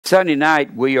Sunday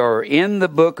night, we are in the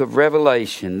book of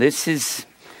Revelation. This is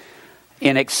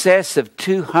in excess of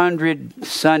 200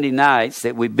 Sunday nights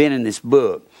that we've been in this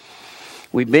book.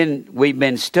 We've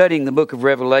been studying the book of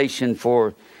Revelation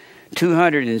for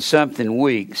 200 and something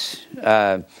weeks.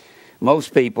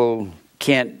 Most people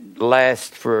can't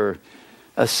last for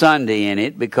a Sunday in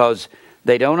it because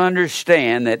they don't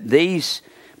understand that these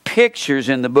pictures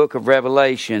in the book of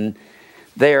Revelation,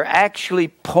 they are actually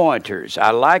pointers.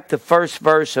 I like the first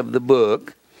verse of the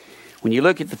book. When you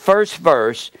look at the first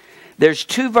verse, there's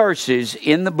two verses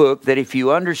in the book that if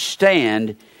you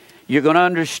understand, you're going to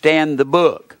understand the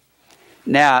book.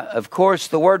 Now, of course,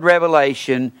 the word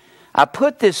revelation, I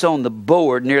put this on the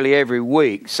board nearly every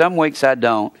week. Some weeks I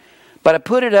don't. But I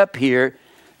put it up here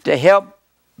to help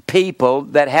people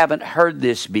that haven't heard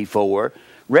this before.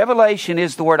 Revelation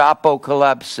is the word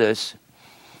apocalypsis.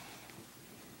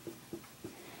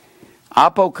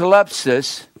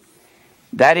 Apocalypsis,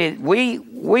 that is,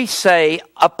 we say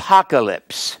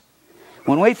apocalypse.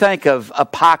 When we think of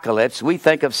apocalypse, we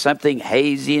think of something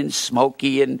hazy and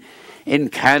smoky and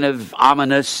kind of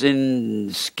ominous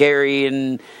and scary,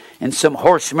 and some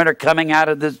horsemen are coming out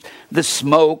of the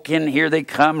smoke, and here they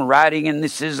come riding, and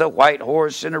this is a white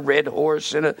horse and a red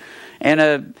horse and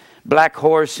a black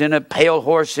horse and a pale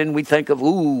horse, and we think of,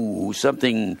 ooh,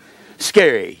 something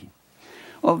scary.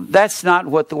 Well, that's not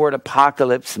what the word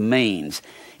apocalypse means.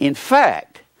 In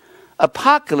fact,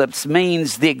 apocalypse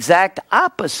means the exact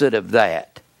opposite of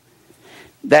that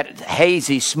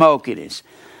hazy smokiness.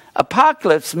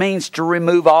 Apocalypse means to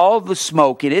remove all the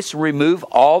smokiness, remove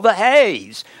all the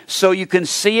haze, so you can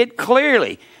see it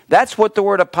clearly. That's what the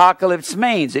word apocalypse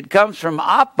means. It comes from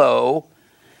apo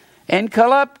and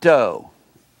kalypto.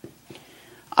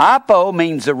 Apo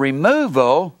means a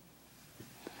removal,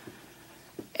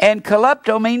 and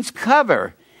kalypto means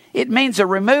cover. It means a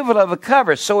removal of a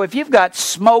cover. So if you've got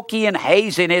smoky and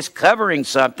haziness covering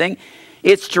something,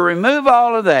 it's to remove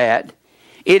all of that.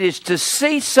 It is to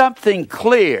see something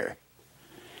clear.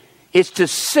 It's to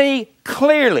see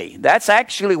clearly. That's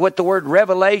actually what the word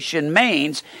revelation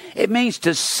means. It means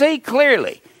to see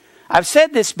clearly. I've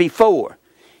said this before.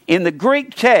 In the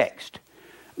Greek text,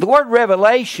 the word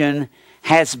revelation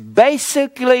has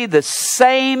basically the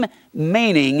same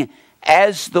meaning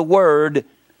as the word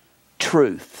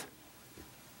truth.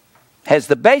 Has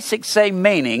the basic same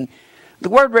meaning. The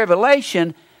word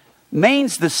revelation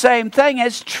means the same thing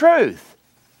as truth.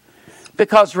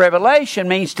 Because revelation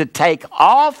means to take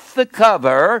off the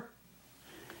cover.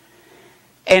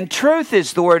 And truth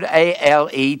is the word A-L-E-T-H-E-I-A,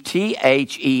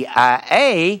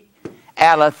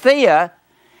 aletheia.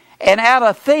 And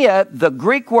aletheia, the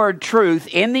Greek word truth,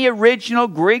 in the original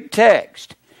Greek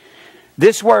text,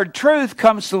 this word truth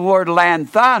comes from the word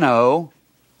lanthano.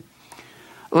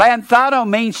 Lanthano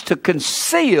means to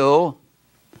conceal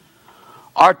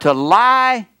or to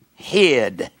lie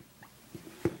hid.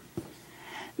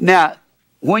 Now,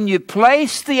 when you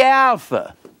place the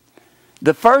alpha,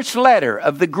 the first letter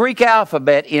of the Greek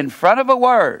alphabet, in front of a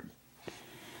word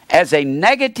as a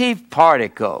negative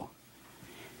particle,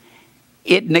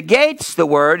 it negates the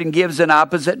word and gives an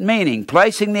opposite meaning.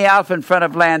 Placing the alpha in front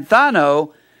of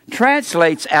lanthano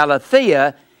translates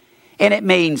aletheia, and it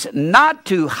means not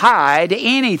to hide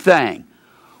anything.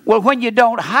 Well, when you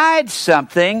don't hide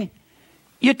something,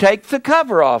 you take the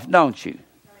cover off, don't you?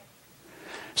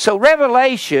 So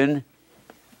revelation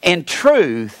and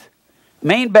truth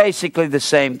mean basically the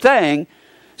same thing.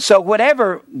 So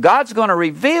whenever God's going to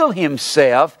reveal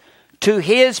himself to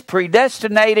his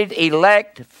predestinated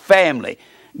elect family,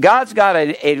 God's got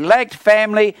an elect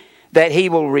family that he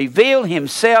will reveal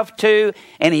himself to,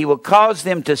 and he will cause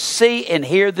them to see and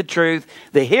hear the truth.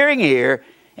 The hearing ear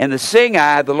and the seeing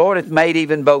eye, the Lord hath made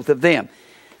even both of them.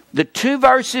 The two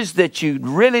verses that you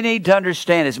really need to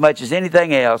understand as much as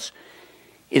anything else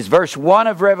is verse 1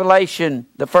 of Revelation,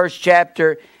 the first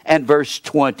chapter, and verse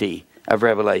 20 of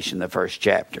Revelation, the first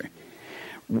chapter.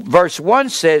 Verse 1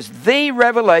 says, the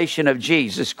revelation of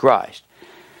Jesus Christ.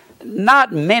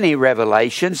 Not many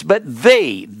revelations, but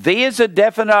the. The is a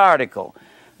definite article.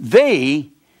 The,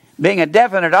 being a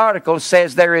definite article,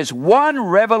 says there is one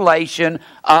revelation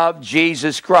of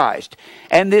Jesus Christ.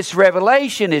 And this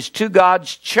revelation is to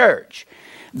God's church.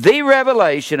 The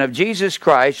revelation of Jesus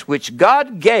Christ, which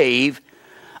God gave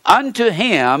unto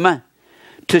him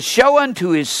to show unto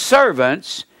his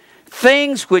servants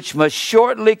things which must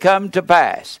shortly come to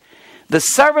pass. The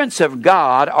servants of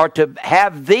God are to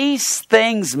have these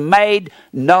things made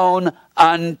known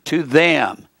unto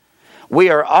them. We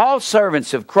are all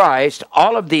servants of Christ,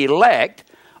 all of the elect,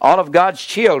 all of God's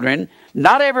children,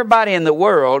 not everybody in the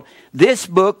world. This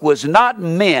book was not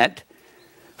meant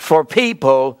for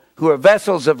people who are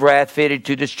vessels of wrath fitted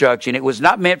to destruction. It was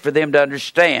not meant for them to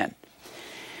understand.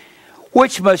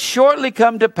 Which must shortly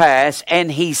come to pass,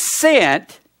 and he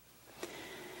sent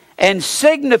and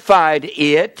signified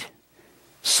it.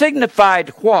 Signified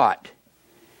what?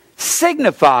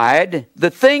 Signified the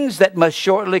things that must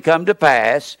shortly come to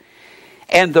pass,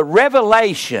 and the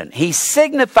revelation. He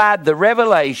signified the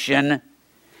revelation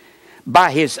by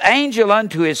his angel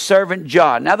unto his servant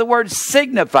John. Now the word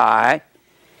signify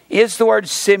is the word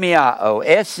semiao.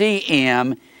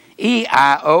 S-E-M-E-I-O-O.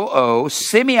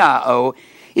 Semiao.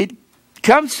 It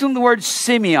comes from the word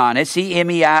Simeon.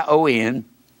 S-E-M-E-I-O-N.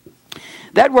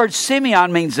 That word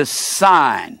Simeon means a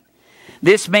sign.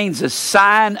 This means a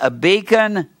sign, a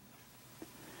beacon,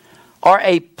 or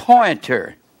a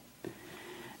pointer.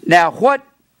 Now what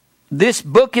this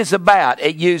book is about,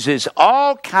 it uses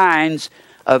all kinds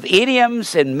of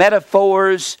idioms and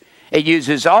metaphors. It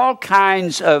uses all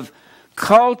kinds of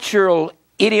cultural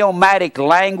idiomatic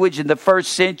language in the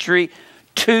first century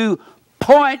to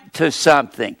point to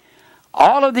something.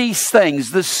 All of these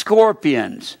things, the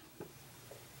scorpions.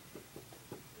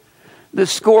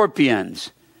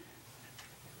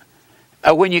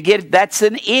 When you get, that's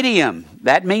an idiom.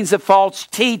 That means a false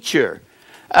teacher.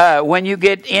 When you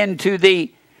get into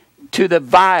the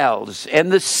vials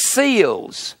and the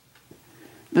seals,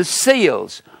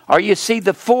 or you see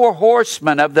the four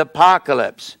horsemen of the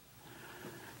apocalypse.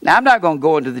 Now, I'm not going to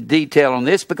go into the detail on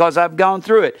this because I've gone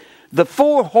through it. The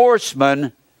four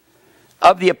horsemen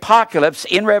of the apocalypse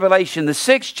in Revelation, the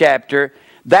 6th chapter,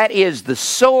 that is the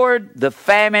sword, the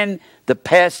famine, the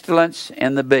pestilence,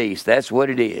 and the beast. That's what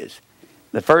it is.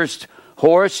 The first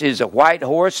horse is a white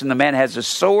horse, and the man has a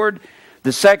sword.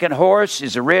 The second horse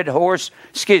is a red horse.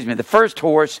 The first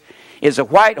horse is a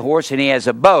white horse, and he has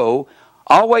a bow.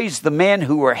 Always the men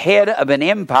who were head of an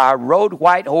empire rode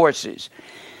white horses.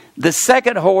 The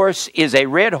second horse is a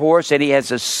red horse, and he has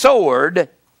a sword.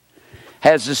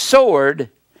 The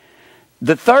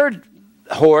third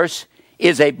horse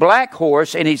is a black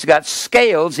horse, and he's got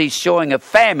scales. He's showing a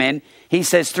famine. He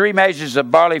says 3 measures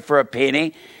of barley for a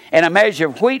penny, and a measure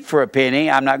of wheat for a penny.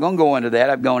 I'm not going to go into that.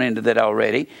 I've gone into that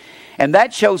already. And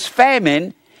that shows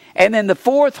famine. And then the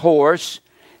fourth horse,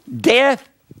 death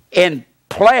and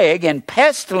plague and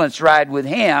pestilence ride with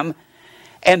him.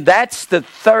 And that's the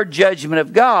third judgment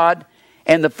of God.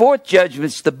 And the fourth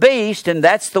judgment's the beast, and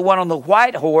that's the one on the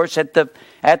white horse at the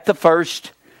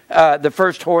first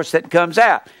horse that comes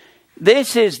out.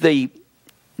 This is the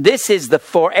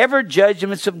forever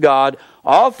judgments of God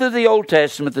all through the Old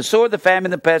Testament: the sword, the famine,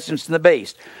 the pestilence, and the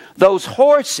beast. Those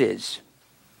horses,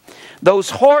 those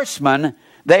horsemen,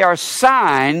 they are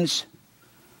signs.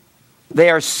 They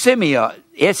are semio,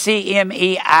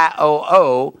 S-E-M-E-I-O-O.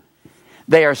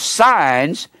 They are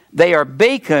signs. They are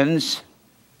beacons.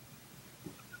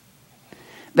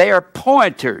 They are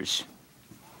pointers.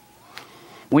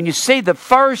 When you see the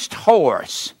first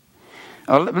horse,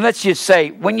 let's just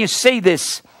say, when you see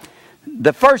this,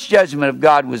 the first judgment of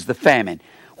God was the famine.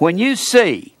 When you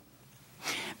see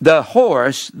the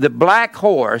horse, the black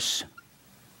horse,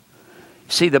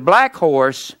 see the black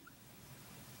horse,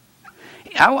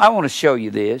 I want to show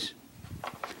you this.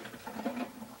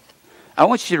 I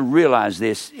want you to realize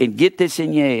this and get this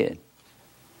in your head,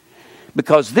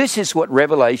 because this is what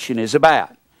Revelation is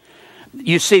about.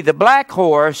 You see the black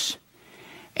horse,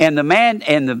 and the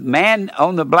man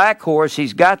on the black horse,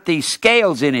 he's got these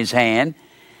scales in his hand,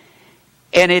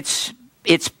 and it's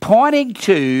pointing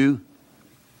to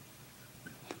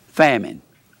famine.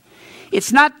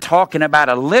 It's not talking about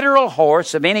a literal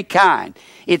horse of any kind.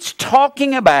 It's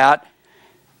talking about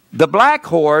the black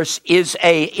horse is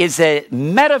a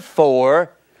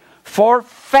metaphor for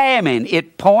famine.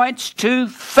 It points to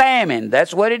famine.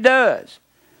 That's what it does.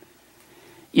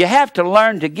 You have to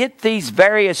learn to get these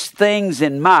various things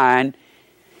in mind.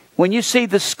 When you see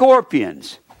the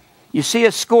scorpions, you see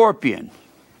a scorpion.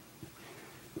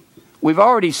 We've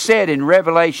already said in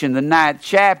Revelation, the 9th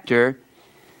chapter,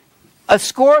 a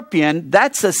scorpion,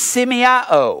 that's a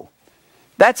semiao.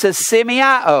 That's a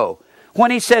semiao.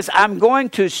 When he says, I'm going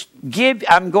to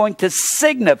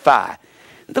signify.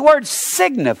 The word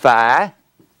signify,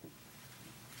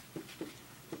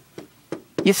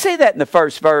 you see that in the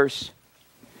first verse.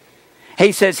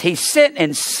 He says he sent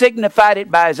and signified it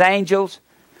by his angels.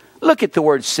 Look at the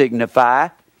word signify.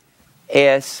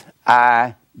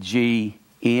 S-I-G-N.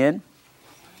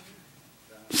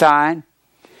 Sign.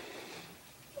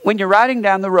 When you're riding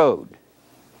down the road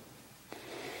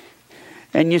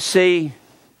and you say,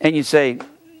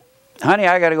 honey,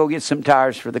 I got to go get some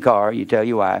tires for the car. You tell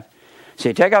your wife. So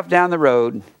you take off down the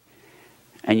road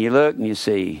and you look and you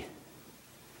see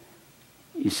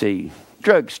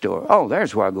Drugstore. Oh,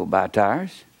 there's where I go buy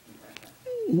tires.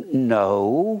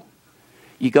 No.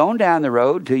 You go on down the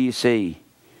road till you see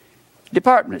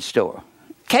department store,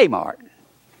 Kmart.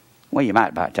 Well, you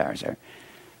might buy tires there.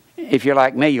 If you're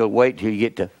like me, you'll wait till you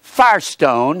get to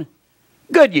Firestone,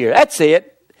 Goodyear. That's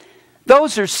it.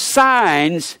 Those are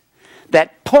signs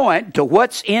that point to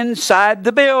what's inside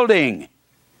the building.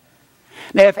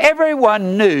 Now, if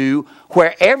everyone knew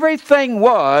where everything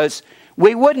was,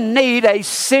 we wouldn't need a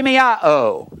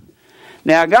semio.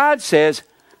 Now, God says,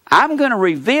 I'm going to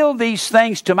reveal these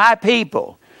things to my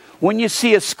people. When you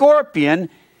see a scorpion,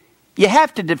 you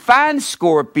have to define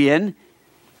scorpion.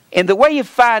 And the way you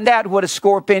find out what a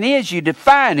scorpion is, you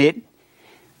define it.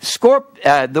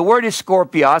 The word is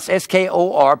scorpios,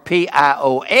 S-K-O-R-P-I-O-S.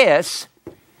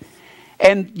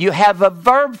 And you have a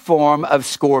verb form of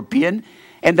scorpion,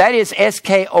 and that is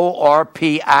S-K-O-R-P-I-Z-O.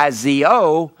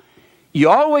 You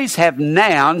always have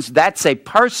nouns. That's a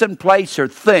person, place, or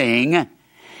thing.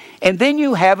 And then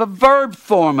you have a verb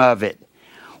form of it.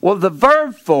 Well, the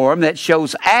verb form that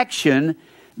shows action,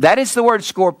 that is the word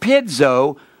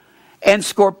scorpizo. And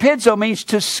scorpizo means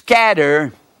to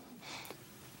scatter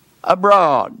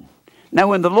abroad. Now,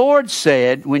 when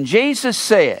Jesus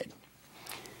said,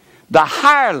 the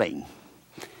hireling,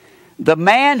 the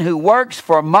man who works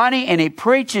for money and he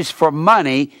preaches for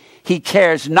money, he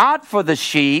cares not for the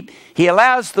sheep. He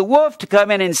allows the wolf to come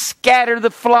in and scatter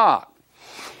the flock.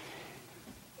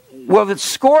 Well, the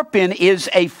scorpion is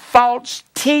a false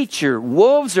teacher.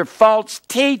 Wolves are false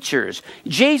teachers.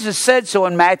 Jesus said so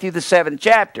in Matthew the 7th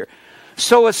chapter.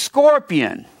 So a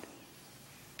scorpion,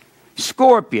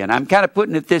 I'm kind of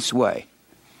putting it this way.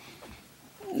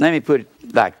 Let me put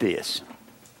it like this.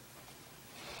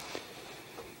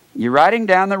 You're riding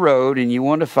down the road and you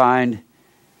want to find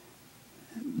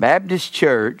Baptist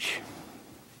Church.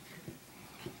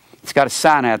 It's got a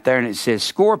sign out there and it says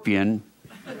Scorpion.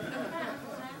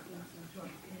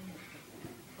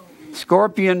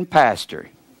 Scorpion Pastor.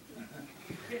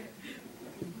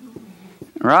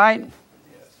 Right?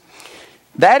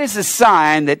 That is a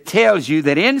sign that tells you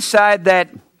that inside that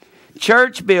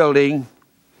church building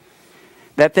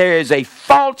that there is a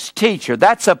false teacher.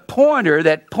 That's a pointer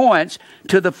that points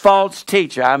to the false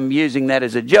teacher. I'm using that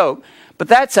as a joke. But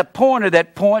that's a pointer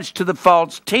that points to the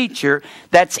false teacher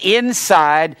that's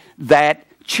inside that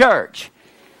church.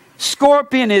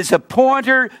 Scorpion is a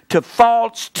pointer to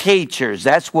false teachers.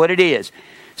 That's what it is.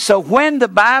 So when the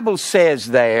Bible says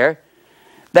there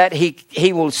that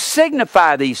he will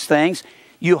signify these things,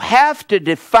 you have to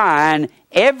define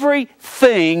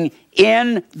everything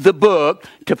in the book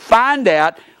to find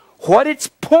out what it's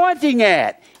pointing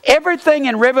at. Everything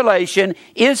in Revelation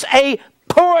is a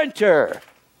pointer.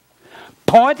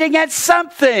 Pointing at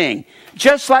something.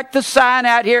 Just like the sign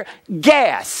out here,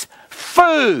 gas,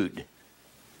 food.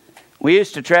 I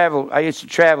used to travel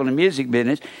in the music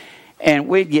business, and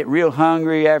we'd get real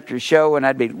hungry after a show,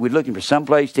 and we'd looking for some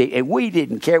place to eat, and we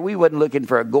didn't care. We wasn't looking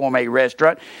for a gourmet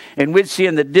restaurant, and we'd see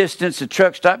in the distance the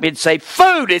truck stop, and it'd say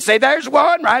food. It'd say, there's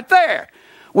one right there.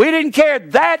 We didn't care.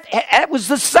 That was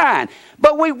the sign.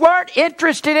 But we weren't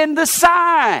interested in the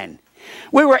sign.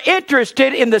 We were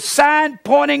interested in the sign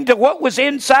pointing to what was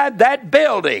inside that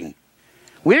building.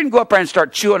 We didn't go up there and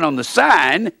start chewing on the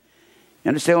sign. You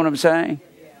understand what I'm saying?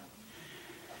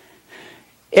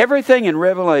 Everything in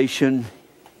Revelation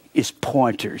is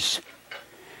pointers.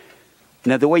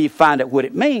 Now, the way you find out what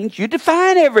it means, you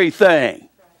define everything,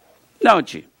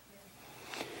 don't you?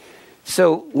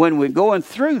 So, when we're going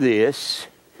through this,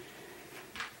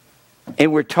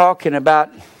 and we're talking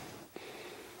about,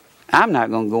 I'm not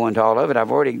going to go into all of it.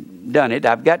 I've already done it.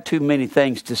 I've got too many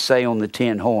things to say on the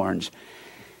 10 horns.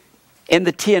 And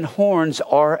the 10 horns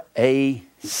are a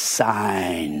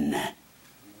sign.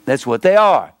 That's what they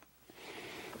are.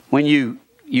 When you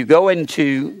go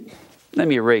into, let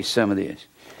me erase some of this.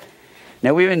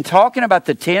 Now, we've been talking about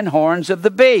the 10 horns of the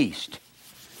beast.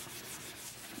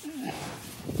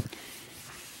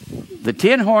 The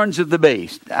 10 horns of the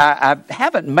beast. I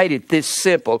haven't made it this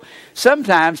simple.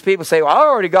 Sometimes people say, well, I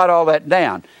already got all that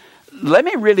down. Let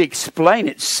me really explain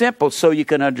it simple so you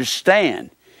can understand.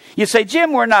 You say,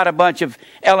 Jim, we're not a bunch of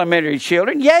elementary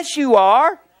children. Yes, you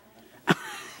are.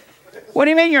 What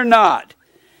do you mean you're not?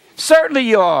 Certainly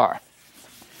you are.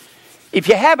 If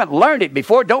you haven't learned it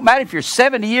before, it don't matter if you're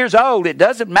 70 years old. It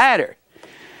doesn't matter.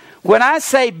 When I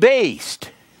say beast,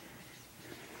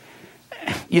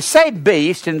 you say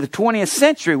beast in the 20th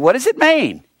century, what does it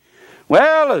mean?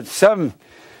 Well, it's some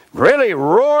really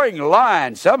roaring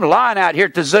lion, some lion out here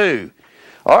at the zoo,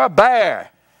 or a bear,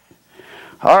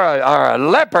 or a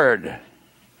leopard,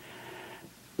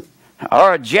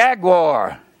 or a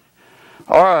jaguar,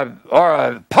 or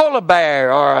a polar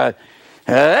bear, or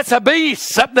that's a beast,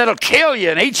 something that'll kill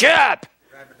you and eat you up.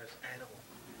 Ravenous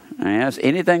animal. Yes,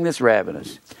 anything that's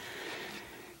ravenous.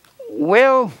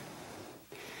 Well,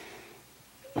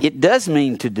 it does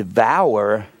mean to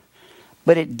devour,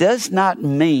 but it does not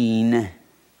mean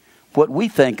what we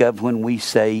think of when we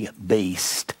say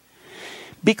beast.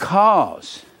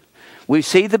 Because we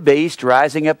see the beast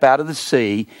rising up out of the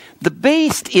sea. The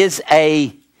beast is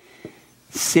a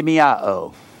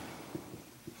simiao.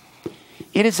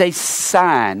 It is a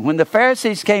sign. When the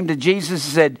Pharisees came to Jesus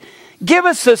and said, "Give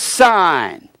us a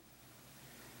sign."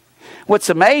 What's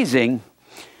amazing,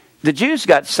 the Jews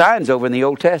got signs over in the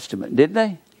Old Testament, didn't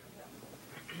they?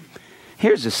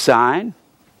 Here's a sign.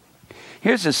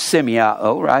 Here's a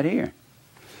simiao right here.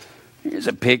 Here's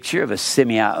a picture of a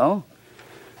simiao.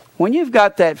 When you've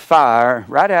got that fire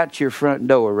right out your front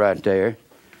door right there,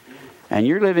 and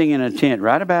you're living in a tent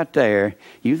right about there,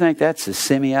 you think that's a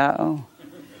simiao?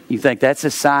 You think that's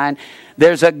a sign?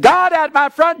 There's a God out my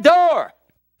front door.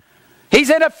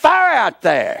 He's in a fire out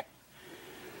there.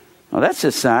 Well, that's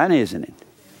a sign, isn't it?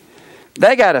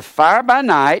 They got a fire by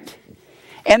night,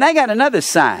 and they got another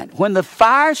sign. When the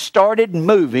fire started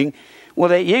moving, well,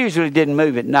 they usually didn't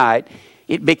move at night.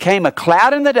 It became a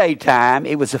cloud in the daytime.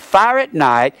 It was a fire at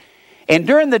night. And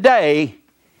during the day,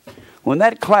 when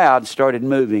that cloud started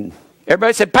moving,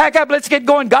 everybody said, "Pack up, let's get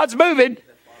going. God's moving."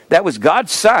 That was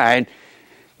God's sign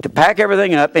to pack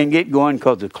everything up and get going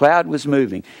because the cloud was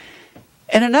moving.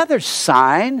 And another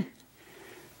sign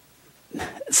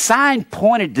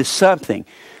pointed to something.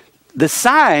 The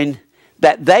sign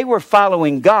that they were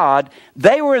following God.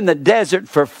 They were in the desert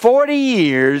for 40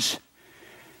 years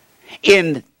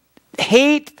in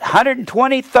heat,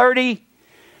 120, 30,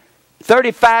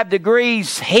 35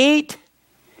 degrees heat,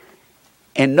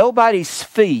 and nobody's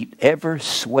feet ever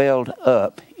swelled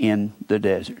up in the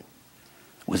desert.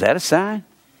 Was that a sign?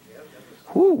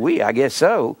 Whoo-wee, I guess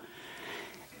so.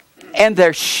 And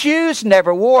their shoes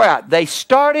never wore out. They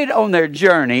started on their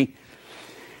journey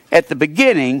at the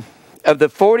beginning of the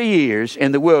 40 years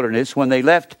in the wilderness when they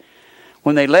left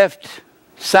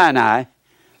Sinai.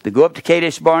 They go up to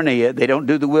Kadesh Barnea. They don't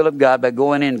do the will of God by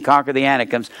going in and conquer the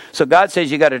Anakims. So God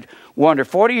says you got to wander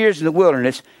 40 years in the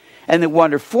wilderness, and they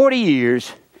wander 40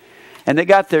 years, and they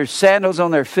got their sandals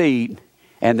on their feet,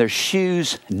 and their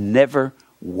shoes never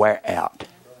wear out.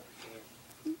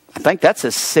 I think that's a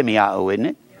simiao, isn't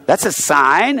it? That's a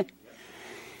sign.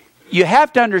 You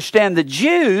have to understand the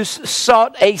Jews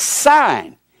sought a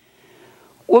sign.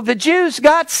 Well, the Jews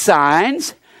got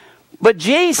signs. But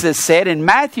Jesus said in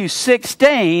Matthew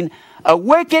 16, "A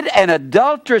wicked and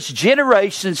adulterous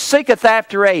generation seeketh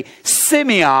after a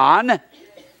Simeon,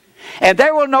 and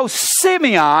there will no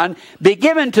Simeon be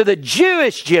given to the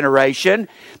Jewish generation,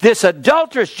 this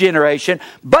adulterous generation,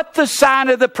 but the sign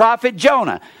of the prophet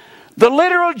Jonah." The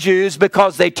literal Jews,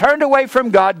 because they turned away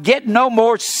from God, get no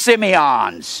more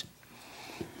Simeons.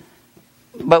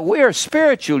 But we are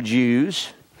spiritual Jews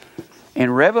in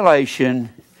Revelation.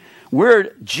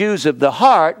 We're Jews of the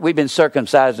heart. We've been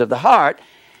circumcised of the heart.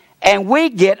 And we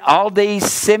get all these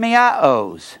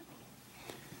simios.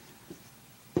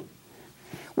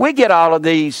 We get all of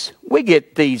these. We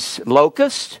get these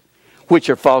locusts, which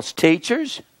are false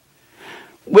teachers.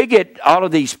 We get all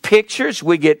of these pictures.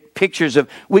 We get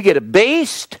a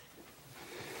beast.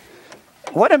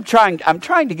 What I'm trying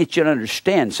to get you to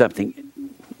understand something.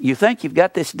 You think you've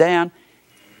got this down?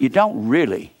 You don't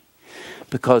really.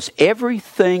 Because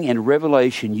everything in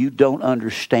Revelation you don't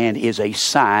understand is a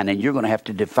sign, and you're going to have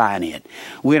to define it.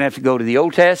 We're going to have to go to the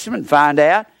Old Testament and find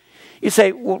out. You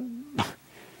say, "Well,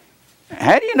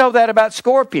 how do you know that about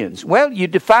scorpions?" Well, you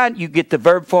get the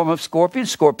verb form of scorpion,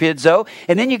 scorpizo,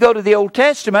 and then you go to the Old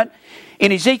Testament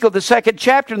in Ezekiel, the 2nd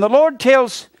chapter, and the Lord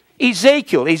tells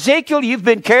Ezekiel, you've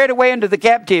been carried away into the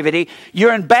captivity.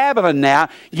 You're in Babylon now.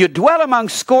 You dwell among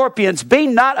scorpions. Be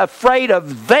not afraid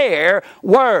of their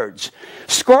words.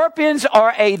 Scorpions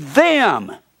are a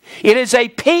them. It is a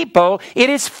people.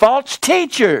 It is false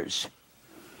teachers.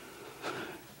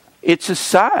 It's a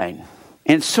sign.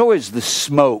 And so is the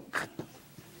smoke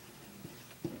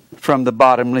from the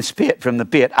bottomless pit, from the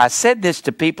pit. I said this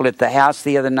to people at the house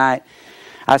the other night.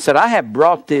 I said, I have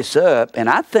brought this up, and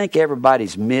I think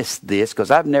everybody's missed this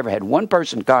because I've never had one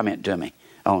person comment to me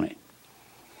on it.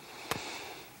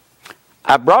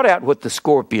 I brought out what the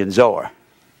scorpions are.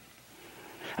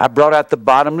 I brought out the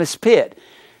bottomless pit.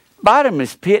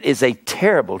 Bottomless pit is a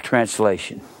terrible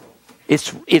translation.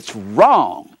 It's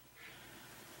wrong.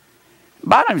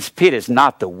 Bottomless pit is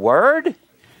not the word.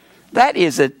 That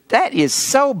is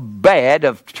so bad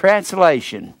of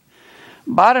translation.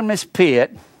 Bottomless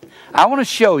pit. I want to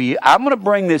show you. I'm going to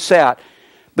bring this out.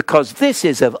 because this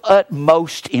is of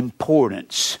utmost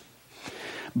importance.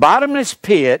 Bottomless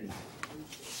pit.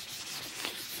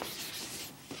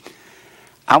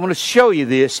 I want to show you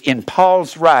this in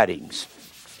Paul's writings.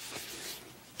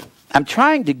 I'm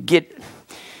trying to get...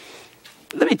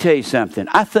 Let me tell you something.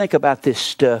 I think about this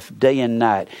stuff day and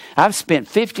night. I've spent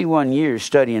 51 years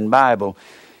studying Bible,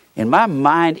 and my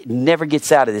mind never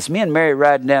gets out of this. Me and Mary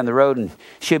riding down the road, and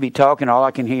she'll be talking. All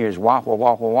I can hear is wah, wah,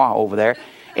 wah, wah, wah over there.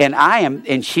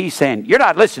 And she's saying, "You're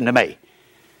not listening to me."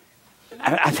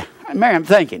 Mary, I'm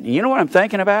thinking. You know what I'm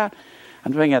thinking about?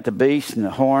 I'm thinking about the beast and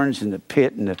the horns and the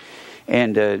pit and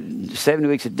 70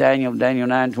 weeks of Daniel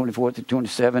 9, 24 to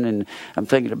 27, and I'm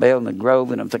thinking of Baal and the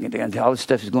Grove, and I'm thinking all this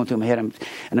stuff is going through my head. And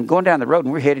I'm going down the road,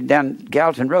 and we're headed down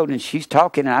Gallatin Road, and she's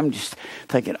talking, and I'm just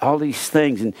thinking all these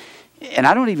things, and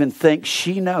I don't even think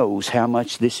she knows how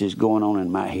much this is going on in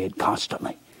my head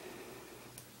constantly.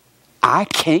 I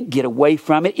can't get away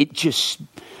from it.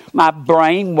 My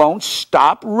brain won't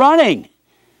stop running.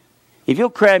 If you'll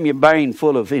cram your brain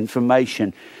full of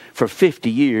information for 50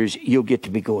 years, you'll get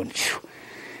to be going, phew,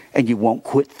 and you won't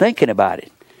quit thinking about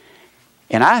it.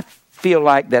 And I feel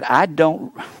like that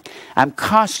I'm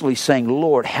constantly saying,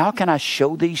 Lord, how can I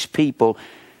show these people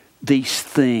these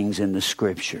things in the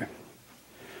Scripture?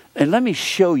 And let me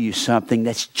show you something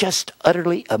that's just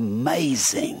utterly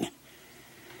amazing.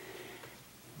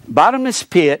 Bottomless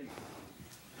pit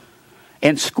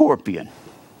and scorpion.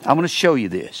 I'm going to show you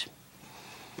this.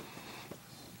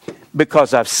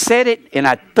 Because I've said it, and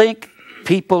I think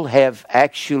people have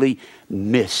actually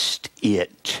missed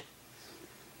it.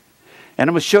 And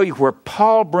I'm going to show you where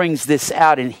Paul brings this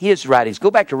out in his writings.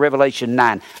 Go back to Revelation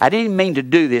 9. I didn't even mean to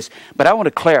do this, but I want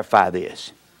to clarify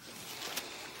this.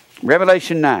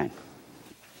 Revelation 9.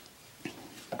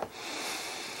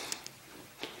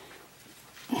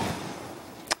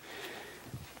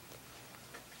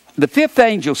 The fifth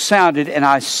angel sounded, and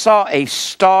I saw a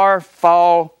star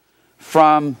fall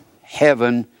from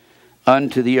heaven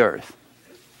unto the earth.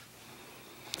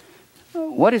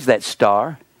 What is that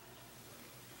star?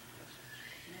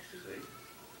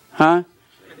 Huh?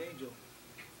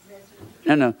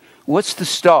 No. What's the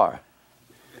star?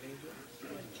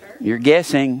 You're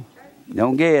guessing.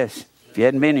 Don't guess. If you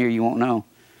hadn't been here, you won't know.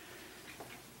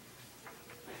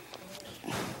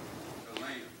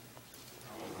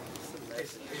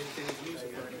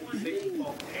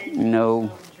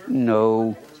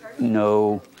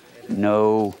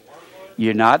 No.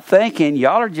 You're not thinking.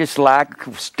 Y'all are just like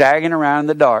staggering around in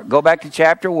the dark. Go back to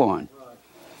chapter 1.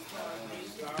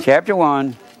 Chapter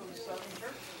 1.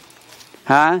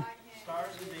 Huh?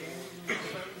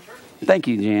 Thank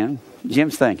you, Jim.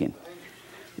 Jim's thinking.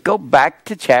 Go back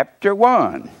to chapter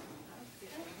 1.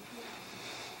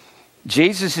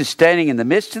 Jesus is standing in the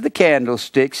midst of the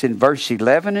candlesticks in verse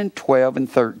 11 and 12 and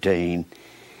 13.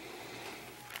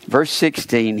 Verse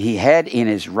 16, he had in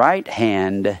his right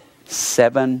hand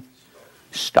 7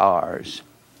 stars.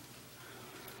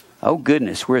 Oh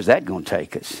goodness, where's that going to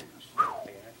take us?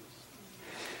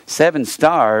 7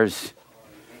 stars.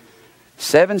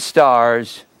 7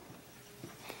 stars.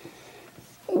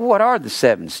 What are the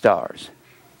 7 stars?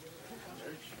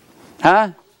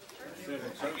 Huh?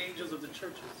 Angels of the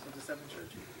churches, of the 7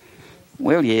 churches.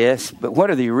 Well, yes, but what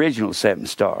are the original 7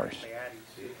 stars?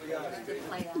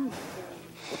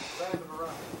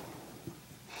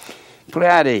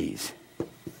 Pleiades.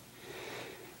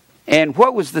 And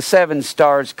what was the 7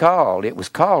 stars called? It was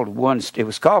called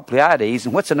Pleiades.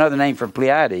 And what's another name for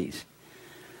Pleiades?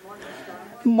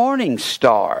 Morning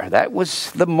star. That was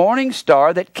the morning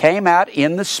star that came out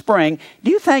in the spring.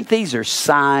 Do you think these are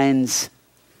signs?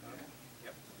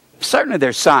 Certainly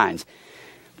they're signs.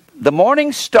 The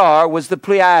morning star was the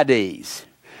Pleiades.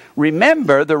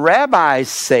 Remember, the rabbis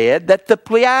said that the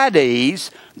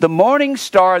Pleiades, the morning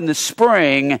star in the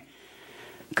spring,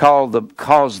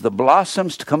 caused the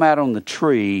blossoms to come out on the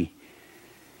tree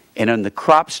and on the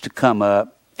crops to come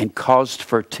up and caused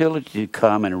fertility to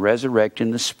come and resurrect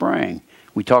in the spring.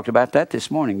 We talked about that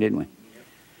this morning, didn't we?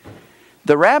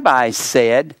 The rabbis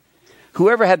said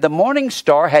whoever had the morning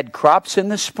star had crops in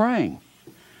the spring.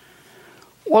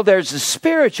 Well, there's a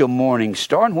spiritual morning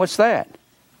star, and what's that?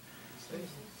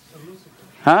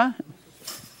 Huh?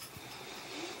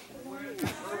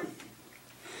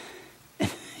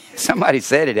 Somebody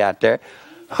said it out there.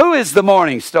 Who is the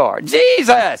morning star?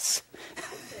 Jesus!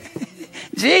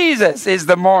 Jesus is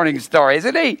the morning star,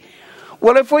 isn't he?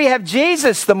 Well, if we have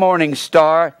Jesus, the morning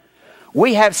star,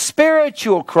 we have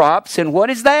spiritual crops, and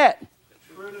what is that?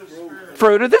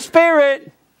 Fruit of the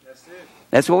Spirit.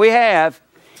 That's what we have.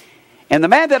 And the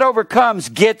man that overcomes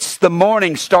gets the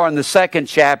morning star in the 2nd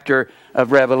chapter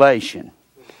of Revelation.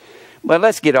 But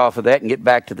let's get off of that and get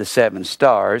back to the 7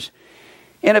 stars.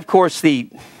 And of course, the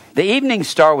evening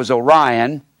star was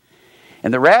Orion.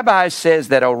 And the rabbi says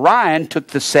that Orion took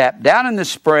the sap down in the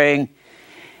spring.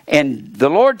 And the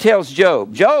Lord tells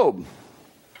Job, Job,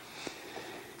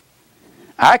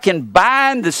 I can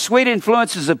bind the sweet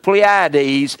influences of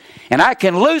Pleiades, and I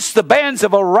can loose the bands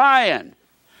of Orion.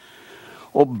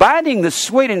 Well, binding the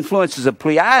sweet influences of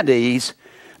Pleiades,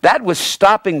 that was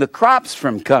stopping the crops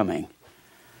from coming.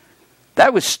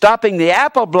 That was stopping the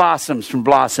apple blossoms from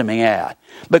blossoming out.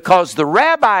 Because the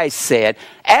rabbi said,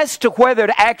 as to whether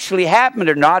it actually happened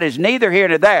or not is neither here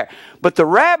nor there. But the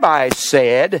rabbi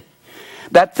said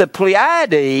that the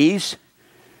Pleiades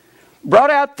brought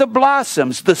out the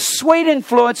blossoms. The sweet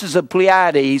influences of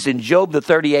Pleiades in Job the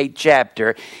 38th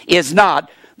chapter is not,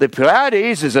 the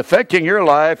Pleiades is affecting your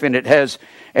life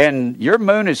and your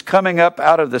moon is coming up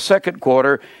out of the second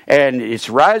quarter and it's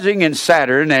rising in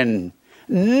Saturn and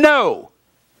no.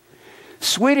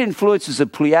 Sweet influences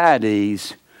of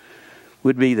Pleiades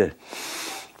would be the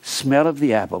smell of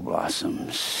the apple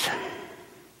blossoms.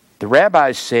 The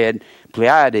rabbis said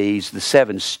Pleiades, the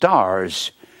 7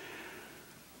 stars,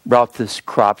 brought the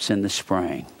crops in the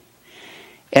spring.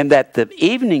 And that the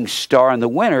evening star in the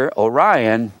winter,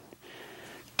 Orion,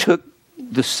 took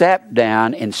the sap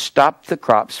down and stopped the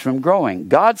crops from growing.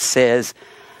 God says,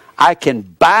 I can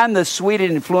bind the sweet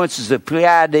influences of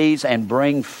Pleiades and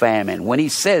bring famine. When he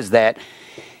says that,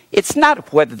 it's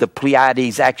not whether the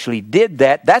Pleiades actually did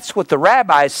that. That's what the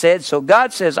rabbi said. So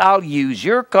God says, I'll use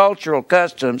your cultural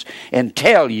customs and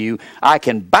tell you I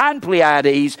can bind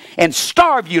Pleiades and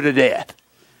starve you to death.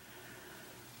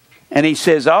 And he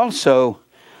says also,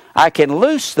 I can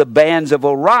loose the bands of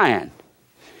Orion.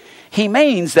 He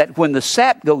means that when the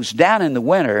sap goes down in the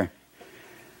winter,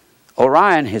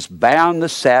 Orion has bound the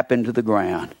sap into the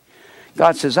ground.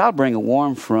 God says, I'll bring a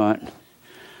warm front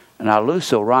and I'll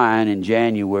loose Orion in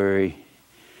January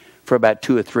for about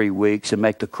 2 or 3 weeks and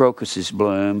make the crocuses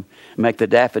bloom, make the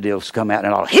daffodils come out,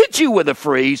 and I'll hit you with a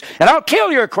freeze and I'll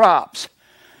kill your crops.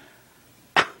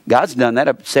 God's done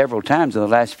that several times in the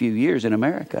last few years in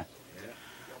America.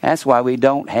 That's why we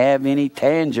don't have any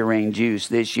tangerine juice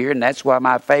this year, and that's why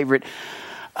my favorite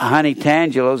honey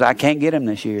tangelos, I can't get them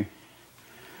this year.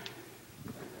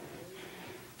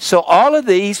 So all of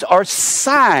these are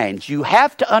signs. You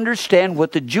have to understand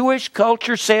what the Jewish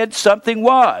culture said something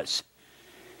was.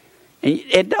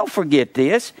 And don't forget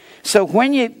this. So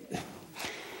when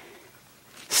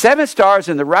 7 stars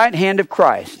in the right hand of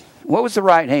Christ. What was the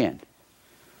right hand?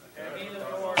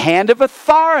 Hand of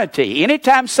authority.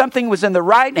 Anytime something was in the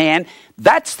right hand,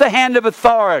 that's the hand of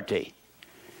authority.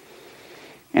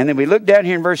 And then we look down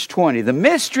here in verse 20. The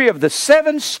mystery of the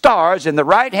 7 stars in the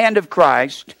right hand of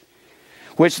Christ,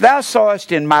 which thou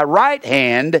sawest in my right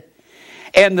hand,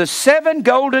 and the 7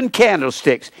 golden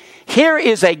candlesticks. Here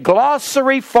is a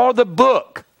glossary for the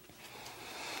book.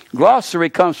 Glossary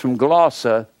comes from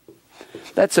glossa.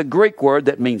 That's a Greek word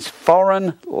that means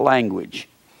foreign language.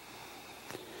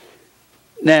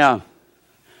 Now,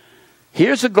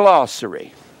 here's a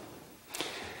glossary.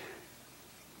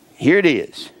 Here it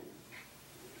is.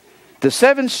 The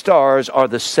 7 stars are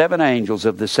the 7 angels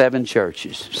of the 7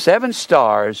 churches. 7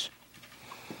 stars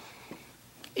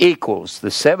equals the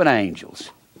 7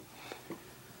 angels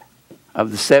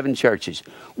of the 7 churches.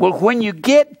 Well, when you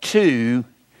get to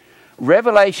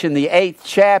Revelation, the 8th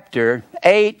chapter,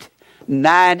 8,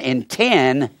 9, and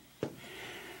 10,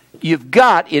 you've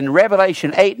got in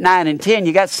Revelation 8, 9, and 10,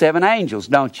 you got 7 angels,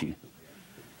 don't you?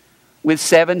 With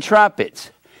 7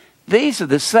 trumpets. These are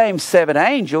the same 7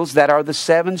 angels that are the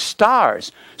 7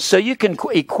 stars. So you can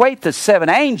equate the 7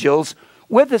 angels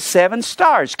with the 7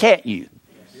 stars, can't you?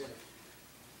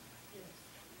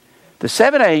 The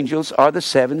 7 angels are the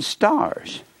 7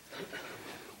 stars.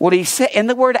 Well, he said in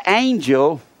the word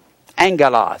angel,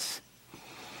 angelos,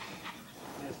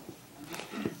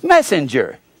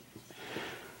 messenger.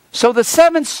 So the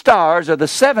 7 stars are the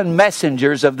 7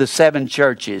 messengers of the 7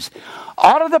 churches.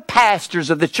 All of the pastors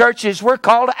of the churches were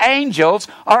called angels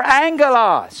or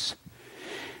angelos.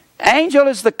 Angel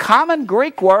is the common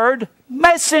Greek word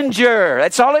messenger.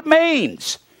 That's all it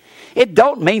means. It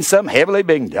don't mean some heavenly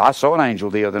being. I saw an angel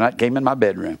the other night, came in my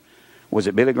bedroom. Was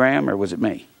it Billy Graham or was it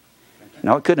me?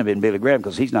 No, it couldn't have been Billy Graham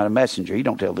because he's not a messenger. He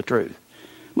don't tell the truth.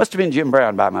 Must have been Jim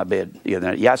Brown by my bed the other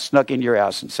night. Yeah, I snuck into your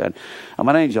house and said, I'm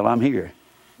an angel, I'm here.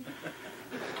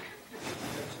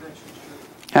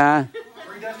 Huh?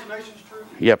 Predestination's true.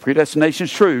 Yeah,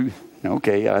 predestination's true.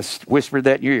 Okay, I whispered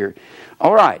that in your ear.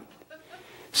 All right.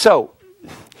 So,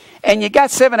 and you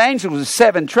got 7 angels with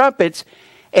 7 trumpets,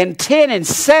 and 10 and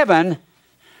 7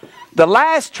 the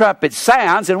last trumpet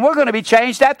sounds, and we're going to be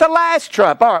changed at the last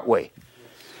trump, aren't we?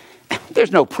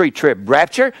 There's no pre-trib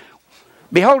rapture.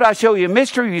 Behold, I show you a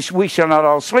mystery. We shall not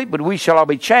all sleep, but we shall all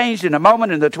be changed in a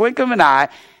moment, in the twinkling of an eye,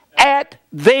 at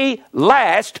the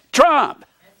last trump.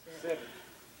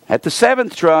 At the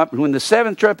seventh trump, when the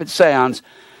seventh trumpet sounds,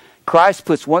 Christ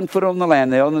puts one foot on the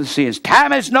land, the other on the sea.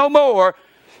 Time is no more.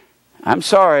 I'm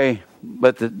sorry,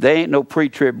 but there ain't no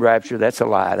pre-trib rapture. That's a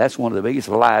lie. That's one of the biggest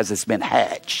lies that's been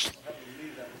hatched.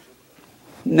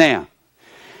 Now,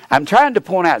 I'm trying to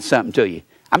point out something to you.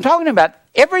 I'm talking about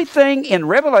everything in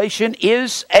Revelation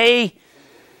is a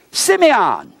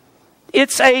Simeon.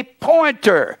 It's a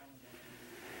pointer.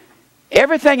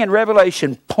 Everything in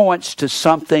Revelation points to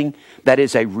something that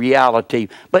is a reality.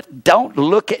 But don't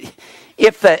look at...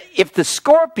 If the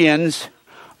scorpions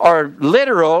are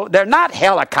literal, they're not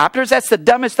helicopters. That's the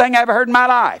dumbest thing I ever heard in my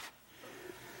life.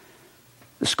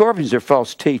 The scorpions are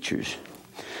false teachers.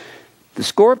 The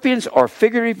scorpions are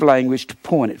figurative language to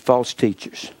point at false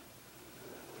teachers.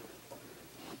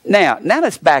 Now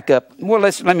let's back up. Well,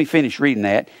 let me finish reading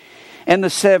that. And the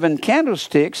seven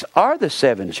candlesticks are the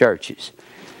seven churches.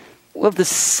 Well, the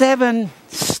seven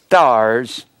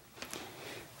stars,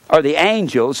 or the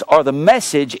angels, are the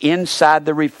message inside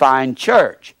the refined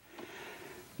church.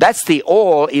 That's the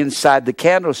oil inside the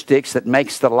candlesticks that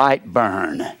makes the light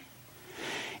burn.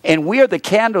 And we are the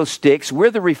candlesticks.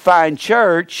 We're the refined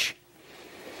church.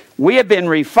 We have been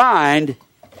refined.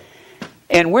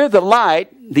 And we're the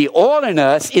light. The oil in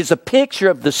us is a picture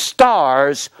of the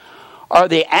stars, or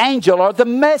the angel, or the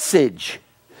message.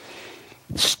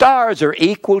 Stars are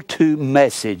equal to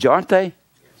message, aren't they?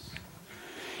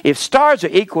 If stars are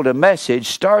equal to message,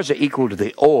 stars are equal to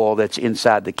the oil that's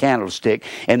inside the candlestick,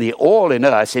 and the oil in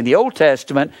us. In the Old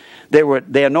Testament,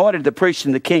 they anointed the priest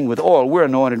and the king with oil. We're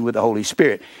anointed with the Holy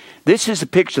Spirit. This is a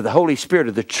picture of the Holy Spirit,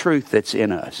 of the truth that's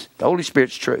in us. The Holy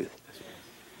Spirit's truth.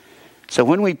 So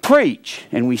when we preach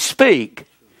and we speak,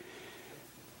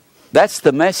 that's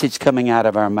the message coming out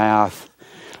of our mouth.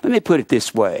 Let me put it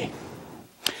this way.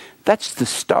 That's the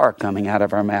star coming out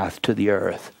of our mouth to the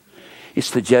earth.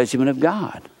 It's the judgment of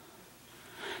God.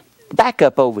 Back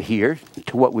up over here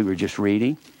to what we were just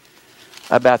reading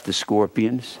about the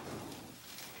scorpions.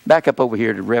 Back up over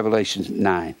here to Revelation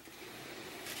 9.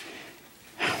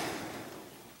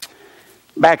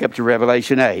 Back up to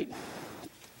Revelation 8.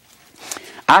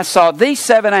 I saw these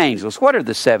seven angels. What are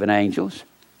the seven angels?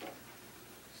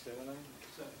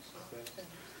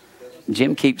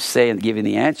 Jim keeps saying, giving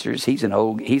the answers. He's an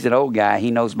old guy.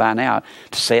 He knows by now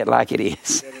to say it like it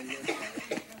is.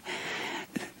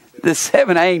 The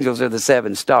seven angels are the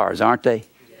seven stars, aren't they?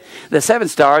 The seven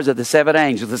stars are the seven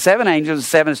angels. The seven angels are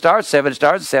seven stars, seven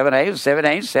stars, seven angels,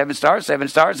 seven stars,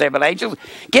 seven angels.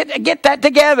 Get that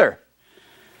together.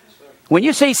 When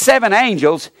you see seven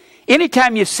angels,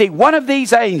 anytime you see one of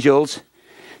these angels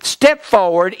step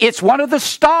forward, it's one of the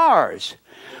stars.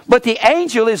 But the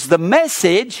angel is the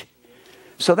message.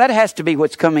 So that has to be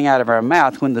what's coming out of our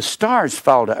mouth. When the stars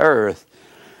fall to earth,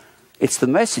 it's the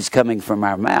message coming from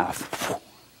our mouth.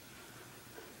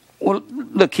 Well,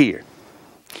 look here.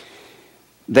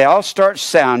 They all start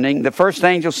sounding. The first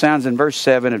angel sounds in verse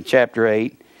 7 of chapter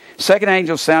 8. Second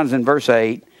angel sounds in verse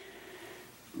 8.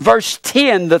 Verse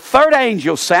 10, the third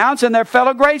angel sounds, and there fell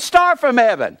a great star from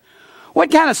heaven. What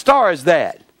kind of star is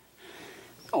that?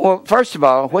 Well, first of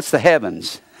all, what's the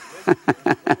heavens?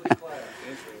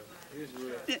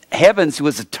 Heavens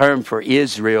was a term for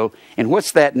Israel. And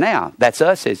what's that now? That's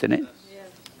us, isn't it?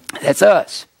 That's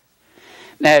us.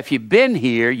 Now, if you've been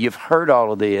here, you've heard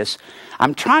all of this.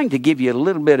 I'm trying to give you a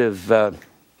little bit of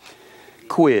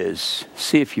quiz.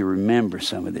 See if you remember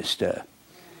some of this stuff.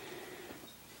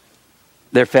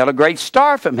 There fell a great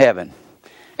star from heaven.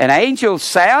 An angel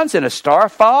sounds and a star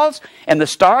falls. And the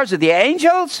stars are the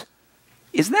angels?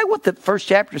 Isn't that what the first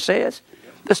chapter says?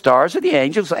 The stars are the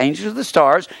angels. The angels are the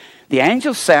stars. The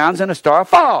angel sounds and a star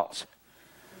falls.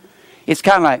 It's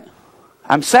kind of like,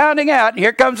 I'm sounding out, and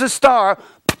here comes a star.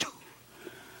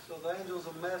 So the angel's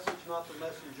a message, not the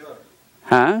messenger.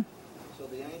 Huh? So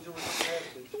the angel is a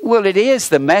message. Well, it is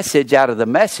the message out of the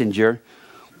messenger.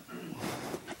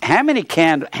 How many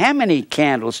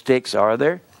candlesticks are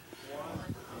there?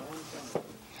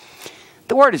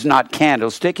 The word is not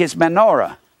candlestick, it's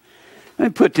menorah. Let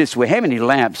me put it this way. How many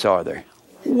lamps are there?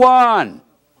 One.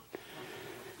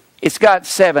 It's got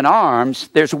 7 arms.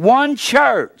 There's one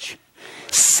church.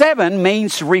 7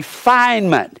 means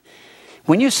refinement.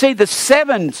 When you see the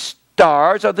 7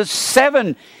 stars, or the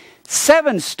seven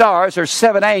stars or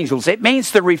 7 angels, it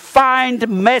means the refined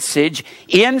message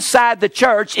inside the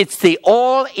church. It's the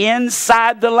oil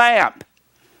inside the lamp.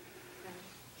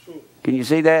 Can you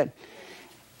see that?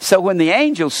 So when the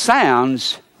angel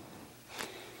sounds,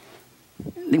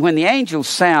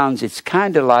 it's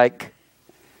kind of like,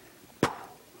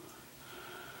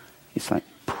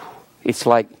 it's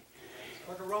like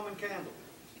a Roman candle.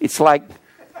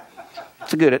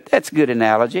 That's a good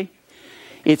analogy.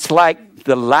 It's like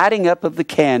the lighting up of the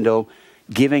candle,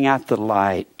 giving out the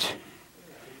light.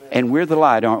 And we're the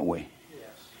light, aren't we?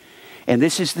 And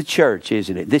this is the church,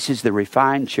 isn't it? This is the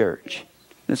refined church.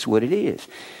 That's what it is.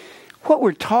 What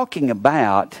we're talking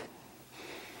about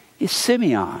is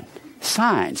Simeon,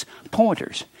 signs,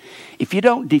 pointers. If you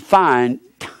don't define,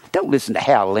 don't listen to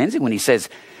Hal Lindsey when he says,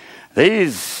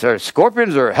 these are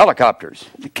scorpions or helicopters.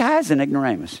 The guy's an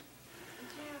ignoramus.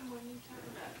 When you talk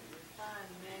about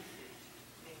refined message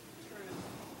and truth,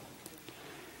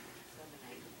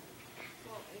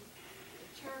 well, if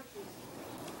the church is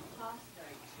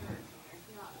apostate church, and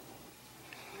there's not.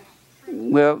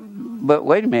 Well, but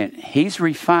wait a minute. He's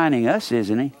refining us,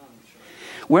 isn't he?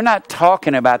 We're not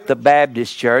talking about the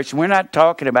Baptist church. We're not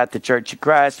talking about the Church of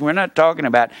Christ. We're not talking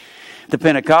about the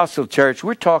Pentecostal church.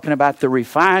 We're talking about the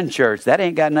refined church. That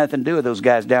ain't got nothing to do with those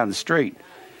guys down the street.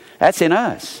 That's in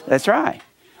us. That's right.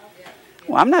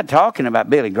 Well, I'm not talking about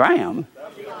Billy Graham.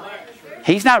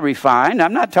 He's not refined.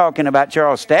 I'm not talking about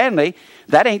Charles Stanley.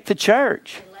 That ain't the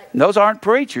church. Those aren't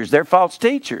preachers. They're false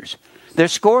teachers. They're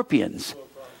scorpions.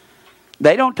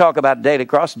 They don't talk about daily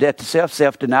cross, death to self,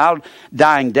 self-denial,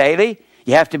 dying daily.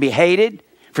 You have to be hated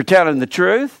for telling the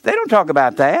truth. They don't talk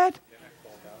about that.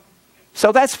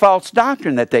 So that's false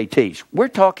doctrine that they teach. We're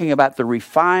talking about the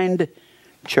refined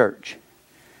church.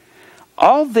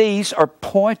 All these are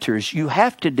pointers you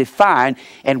have to define.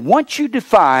 And once you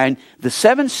define, the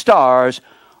 7 stars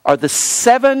are the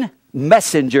 7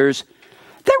 messengers.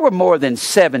 There were more than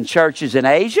 7 churches in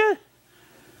Asia.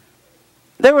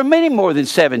 There were many more than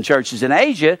 7 churches in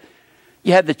Asia.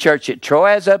 You had the church at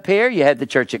Troas up here. You had the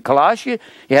church at Colossia.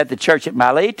 You had the church at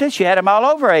Miletus. You had them all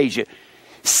over Asia.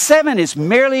 7 is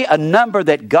merely a number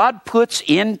that God puts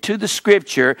into the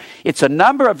Scripture. It's a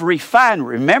number of refinement.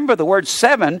 Remember, the word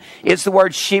 7 is the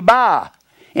word Sheba.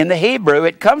 In the Hebrew,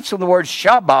 it comes from the word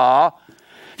Shabbat.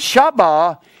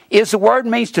 Shabbat is the word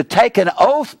means to take an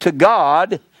oath to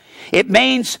God. It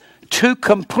means to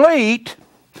complete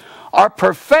or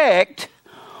perfect,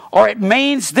 or it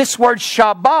means this word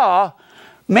Shabbat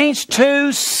means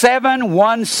to seven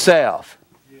oneself.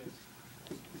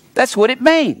 That's what it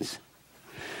means.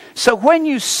 So when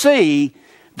you see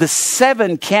the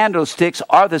 7 candlesticks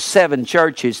are the 7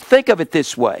 churches, think of it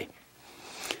this way.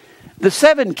 The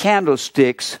 7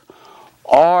 candlesticks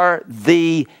are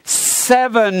the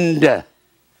 7th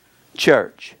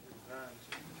church.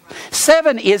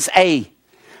 7 is a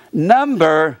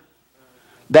number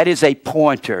that is a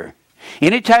pointer.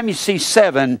 Anytime you see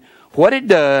 7, what it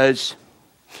does,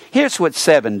 here's what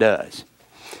 7 does.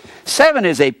 7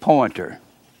 is a pointer.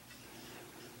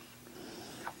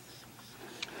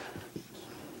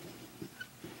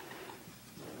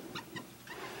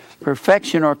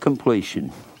 Perfection or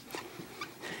completion.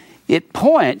 It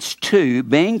points to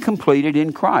being completed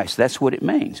in Christ. That's what it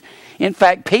means. In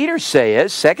fact, Peter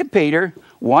says, 2 Peter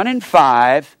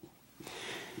 1:5,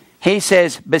 he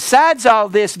says, besides all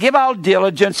this, give all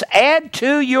diligence, add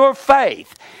to your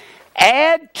faith.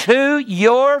 Add to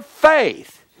your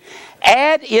faith.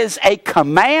 Add is a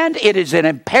command. It is an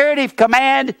imperative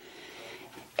command.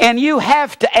 And you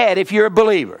have to add if you're a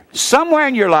believer. Somewhere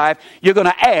in your life, you're going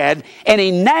to add. And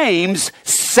he names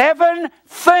 7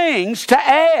 things to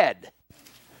add.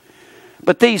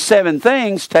 But these 7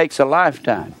 things takes a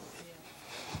lifetime.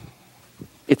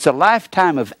 It's a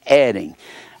lifetime of adding.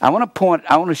 I want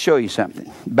to show you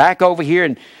something. Back over here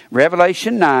in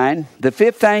Revelation 9, the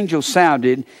 5th angel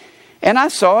sounded, and I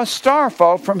saw a star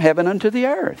fall from heaven unto the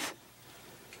earth.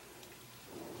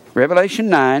 Revelation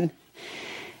 9.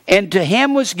 And to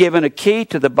him was given a key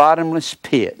to the bottomless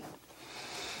pit.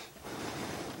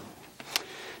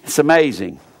 It's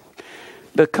amazing.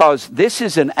 Because this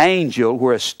is an angel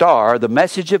where a star, the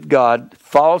message of God,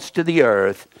 falls to the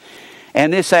earth.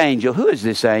 And this angel, who is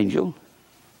this angel?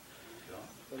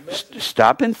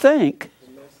 Stop and think.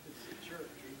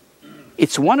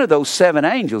 It's one of those 7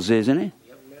 angels, isn't it?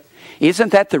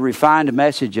 Isn't that the refined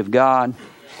message of God?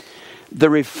 The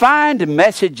refined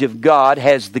message of God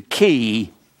has the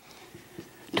key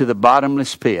to the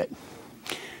bottomless pit.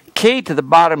 Key to the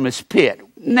bottomless pit.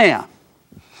 Now,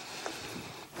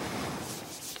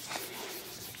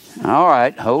 all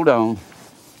right, hold on.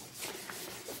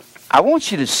 I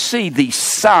want you to see these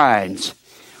signs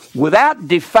without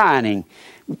defining.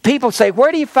 People say,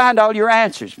 where do you find all your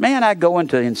answers? Man, I go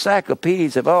into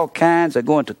encyclopedias of all kinds. I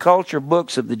go into culture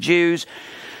books of the Jews.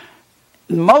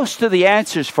 most of the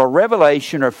answers for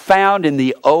revelation are found in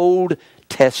the Old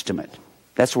Testament.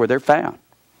 That's where they're found.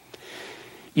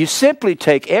 You simply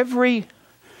take every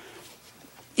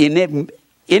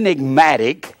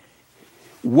enigmatic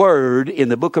word in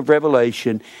the book of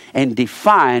Revelation and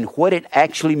define what it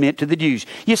actually meant to the Jews.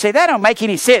 You say, that don't make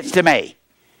any sense to me.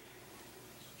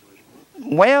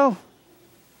 Well,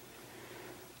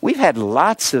 we've had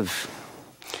lots of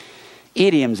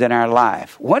idioms in our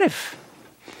life. What if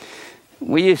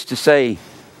we used to say,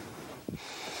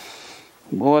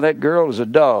 boy, that girl is a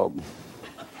dog.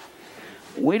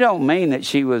 We don't mean that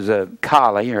she was a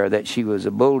collie or that she was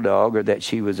a bulldog or that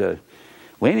she was a...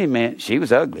 We meant she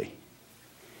was ugly.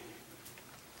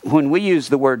 When we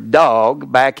used the word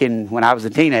dog back when I was a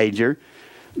teenager,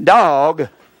 dog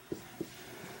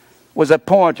was a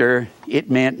pointer. It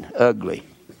meant ugly.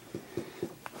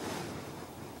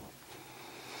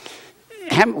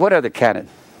 What other kind of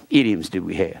idioms do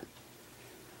we have?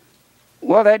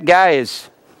 Well, that guy is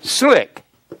slick.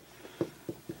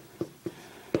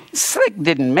 Slick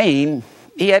didn't mean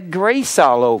he had grease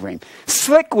all over him.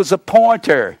 Slick was a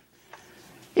pointer.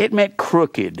 It meant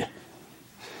crooked,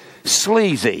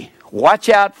 sleazy. Watch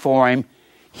out for him.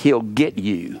 He'll get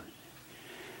you.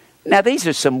 Now, these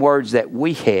are some words that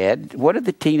we had. What do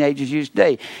the teenagers use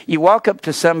today? You walk up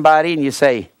to somebody and you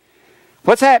say,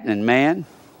 what's happening, man?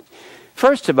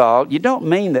 First of all, you don't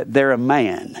mean that they're a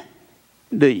man,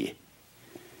 do you?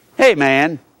 Hey,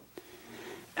 man.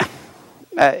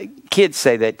 Kids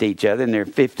say that to each other and they're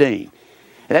 15.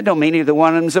 And that don't mean either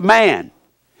one of them's a man.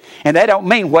 And they don't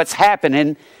mean what's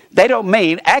happening. They don't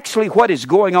mean actually what is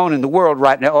going on in the world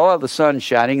right now. Oh, the sun's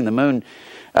shining and the moon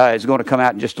is going to come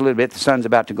out in just a little bit. The sun's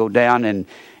about to go down and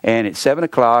it's 7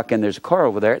 o'clock and there's a car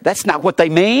over there. That's not what they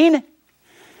mean.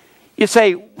 You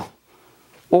say,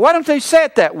 well, why don't they say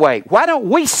it that way? Why don't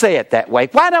we say it that way?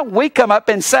 Why don't we come up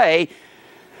and say,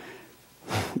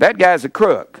 that guy's a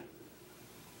crook?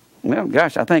 Well,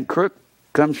 gosh, I think crook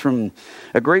comes from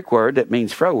a Greek word that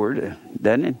means froward,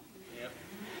 doesn't it? Yep.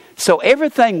 So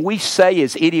everything we say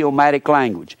is idiomatic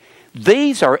language.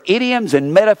 These are idioms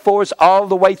and metaphors all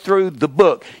the way through the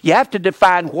book. You have to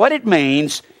define what it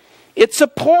means. It's a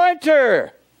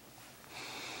pointer.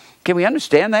 Can we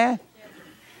understand that?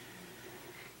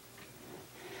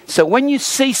 So when you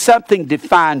see something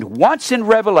defined once in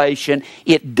Revelation,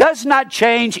 it does not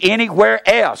change anywhere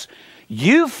else.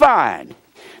 You find...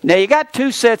 Now, you got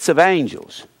two sets of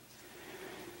angels.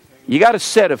 You got a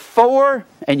set of 4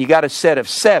 and you got a set of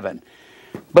 7.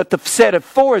 But the set of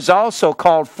 4 is also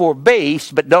called 4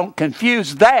 beasts, but don't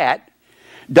confuse that.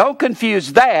 Don't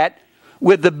confuse that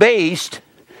with the beast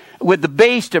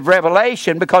of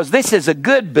Revelation, because this is a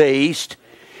good beast.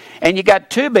 And you got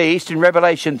 2 beasts in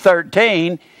Revelation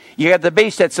 13. You got the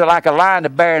beast that's like a lion, a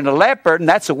bear, and a leopard, and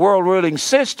that's a world-ruling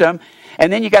system.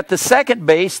 And then you got the second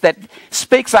beast that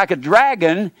speaks like a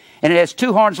dragon, and it has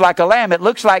 2 horns like a lamb. It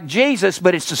looks like Jesus,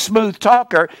 but it's a smooth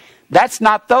talker. That's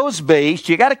not those beasts.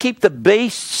 You got to keep the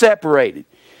beasts separated.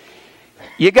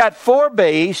 You got 4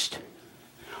 beasts,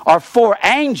 or 4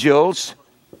 angels,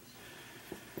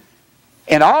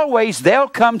 and always they'll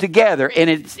come together. And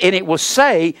it will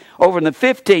say over in the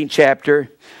 15th chapter,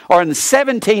 or in the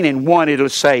 17:1, it'll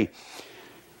say,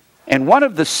 and one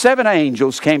of the 7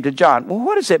 angels came to John. Well,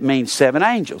 what does it mean, 7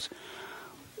 angels?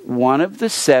 One of the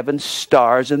 7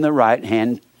 stars in the right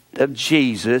hand of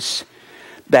Jesus,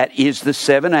 that is the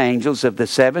 7 angels of the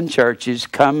 7 churches,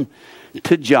 come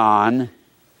to John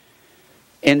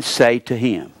and say to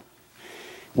him.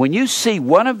 When you see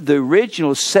one of the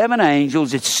original 7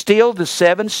 angels, it's still the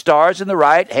 7 stars in the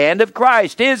right hand of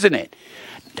Christ, isn't it?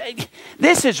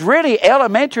 This is really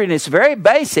elementary and it's very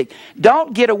basic.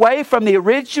 Don't get away from the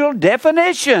original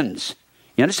definitions.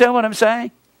 You understand what I'm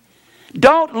saying?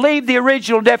 Don't leave the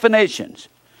original definitions.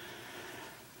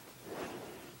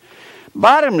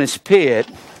 Bottomless pit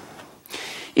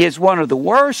is one of the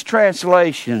worst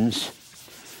translations.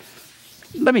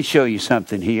 Let me show you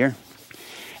something here.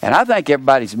 And I think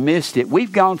everybody's missed it.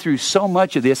 We've gone through so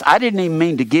much of this. I didn't even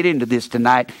mean to get into this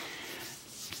tonight.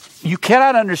 You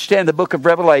cannot understand the book of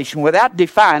Revelation without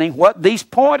defining what these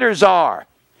pointers are.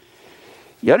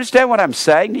 You understand what I'm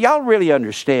saying? Do y'all really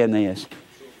understand this?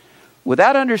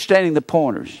 Without understanding the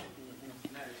pointers.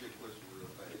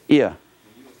 Yeah.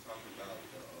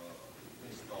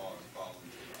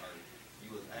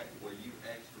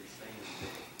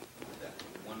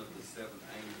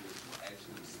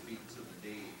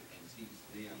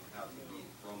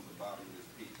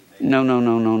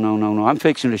 No. I'm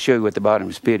fixing to show you what the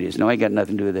bottomless pit is. No, I ain't got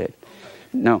nothing to do with that.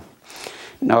 No,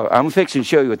 I'm fixing to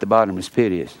show you what the bottomless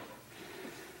pit is.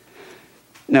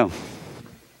 No.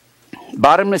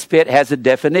 Bottomless pit has a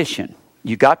definition.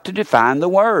 You got to define the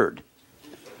word.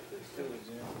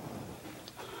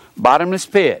 Bottomless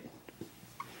pit.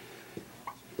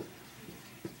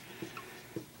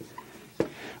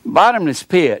 Bottomless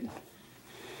pit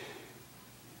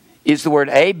is the word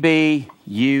A-B-U-S-S-O-S.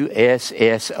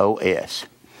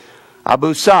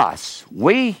 Abusas.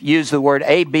 We use the word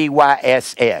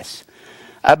A-B-Y-S-S.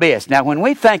 Abyss. Now, when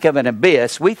we think of an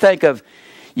abyss, we think of,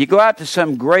 you go out to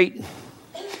some great,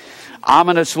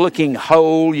 ominous-looking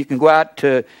hole. You can go out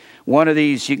to one of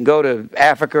these, you can go to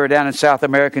Africa or down in South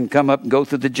America and come up and go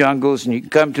through the jungles, and you can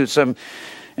come to some,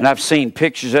 and I've seen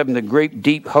pictures of them, the great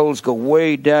deep holes go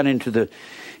way down into the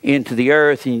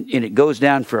earth, and it goes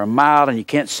down for a mile, and you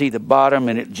can't see the bottom,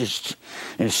 and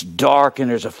it's dark,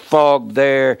 and there's a fog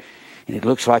there, and it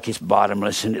looks like it's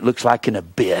bottomless, and it looks like an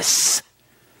abyss.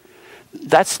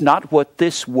 That's not what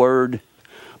this word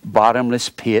bottomless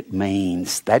pit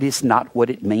means. That is not what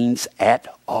it means at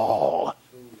all.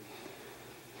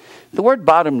 The word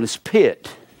bottomless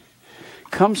pit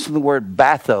comes from the word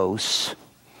bathos,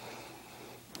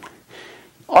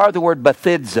 or the word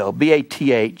bathidzo,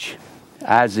 B-A-T-H-I-Z-O.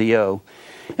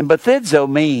 And bathidzo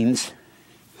means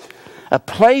a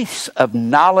place of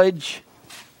knowledge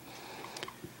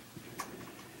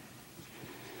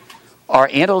or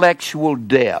intellectual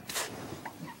depth.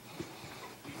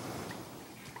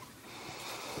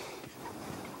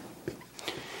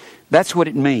 That's what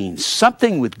it means.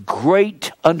 Something with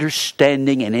great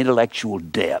understanding and intellectual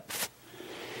depth.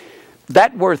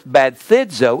 That word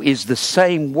bathidzo is the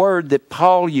same word that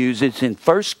Paul uses in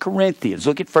 1 Corinthians.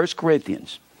 Look at 1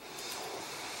 Corinthians.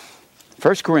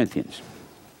 1 Corinthians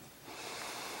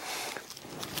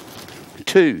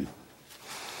 2.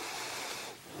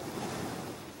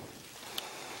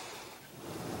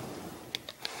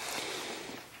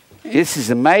 This is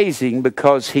amazing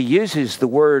because he uses the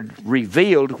word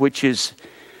revealed, which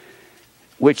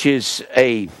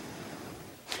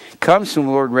comes from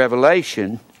the word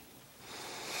revelation.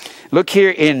 Look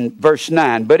here in verse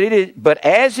 9. But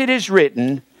as it is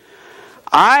written,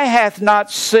 eye hath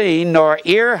not seen nor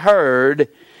ear heard,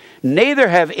 neither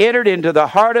have entered into the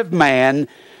heart of man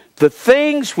the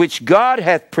things which God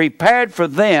hath prepared for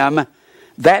them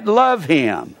that love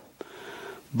him.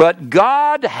 But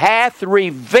God hath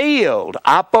revealed,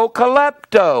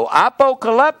 apocalypto.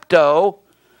 Apocalypto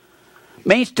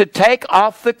means to take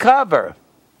off the cover.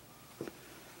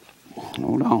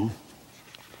 Hold on.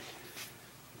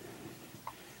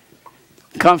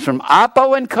 Comes from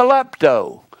apo and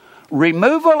calypto.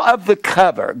 Removal of the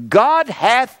cover. God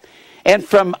hath, and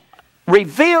from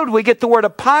revealed we get the word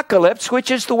apocalypse, which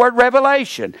is the word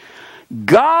revelation.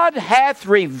 God hath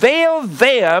revealed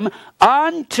them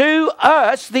unto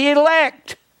us, the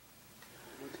elect.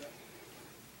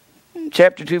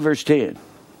 Chapter 2, verse 10.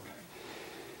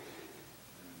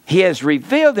 He has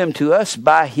revealed them to us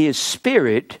by His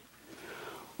Spirit.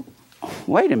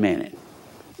 Wait a minute.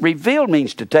 Revealed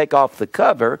means to take off the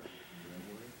cover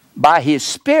by His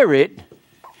Spirit.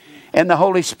 And the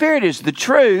Holy Spirit is the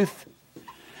truth.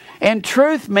 And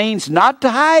truth means not to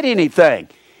hide anything.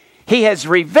 He has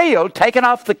revealed, taken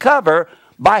off the cover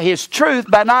by His truth,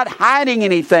 by not hiding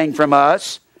anything from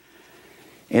us.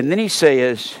 And then He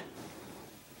says,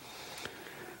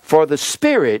 for the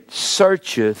Spirit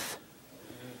searcheth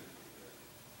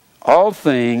all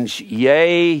things,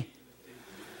 yea,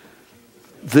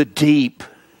 the deep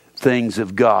things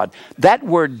of God. That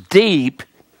word deep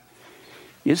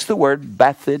is the word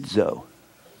bathidzo.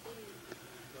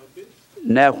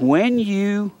 Now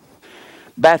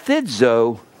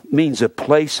bathidzo means a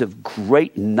place of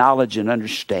great knowledge and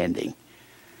understanding.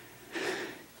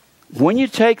 When you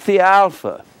take the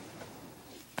alpha,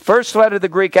 first letter of the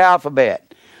Greek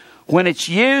alphabet, when it's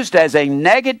used as a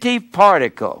negative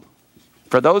particle,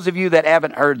 for those of you that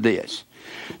haven't heard this,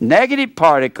 negative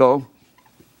particle,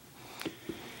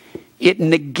 it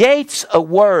negates a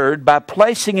word by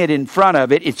placing it in front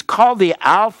of it. It's called the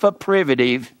alpha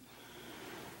privative.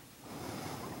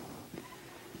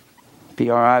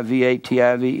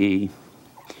 P-R-I-V-A-T-I-V-E.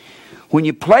 When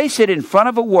you place it in front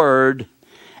of a word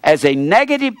as a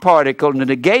negative particle to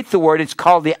negate the word, it's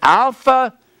called the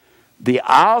alpha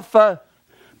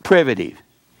privative.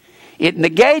 It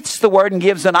negates the word and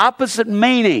gives an opposite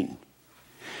meaning.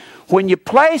 When you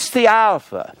place the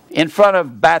alpha in front of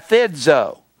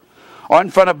bathidzo or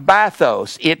in front of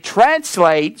bathos, it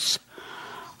translates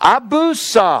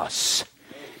abusos.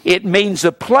 It means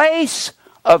a place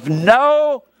of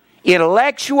no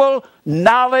intellectual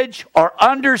knowledge or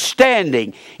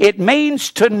understanding. It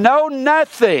means to know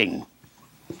nothing.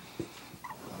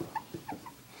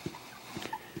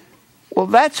 Well,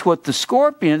 that's what the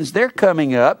scorpions, they're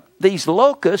coming up. these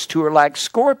locusts who are like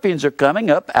scorpions are coming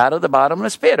up out of the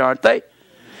bottomless pit, aren't they?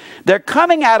 They're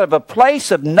coming out of a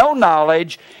place of no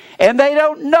knowledge, and they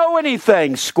don't know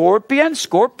anything. Scorpion,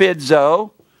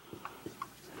 scorpidzo,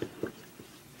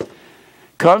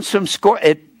 comes from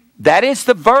that is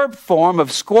the verb form of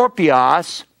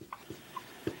scorpios.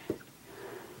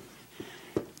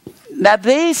 Now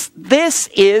these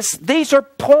are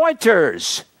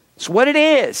pointers. That's what it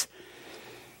is.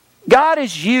 God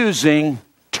is using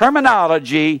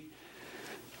terminology,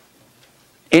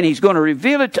 and He's going to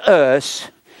reveal it to us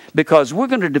because we're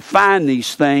going to define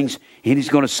these things, and He's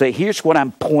going to say, here's what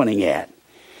I'm pointing at.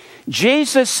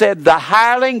 Jesus said the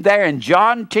hireling there in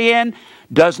John 10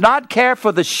 does not care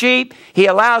for the sheep. He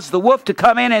allows the wolf to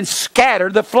come in and scatter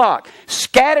the flock.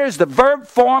 Scatter is the verb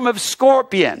form of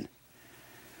scorpion.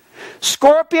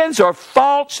 Scorpions are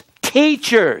false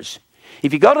teachers.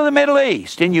 If you go to the Middle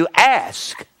East and you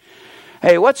ask,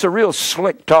 hey, what's a real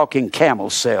slick talking camel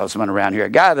salesman around here? A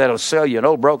guy that'll sell you an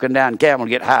old broken down camel and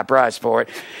get a high price for it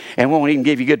and won't even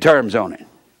give you good terms on it.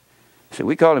 So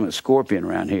we call him a scorpion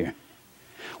around here.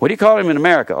 What do you call him in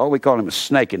America? Oh, we call him a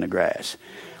snake in the grass.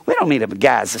 We don't mean a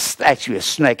guy's actually a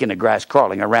snake in the grass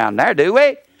crawling around there, do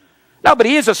we? No, but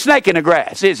he is a snake in the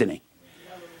grass, isn't he?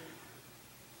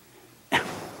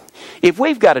 If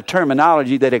we've got a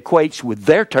terminology that equates with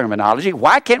their terminology,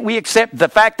 why can't we accept the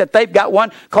fact that they've got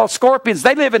one called scorpions?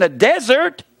 They live in a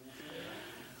desert.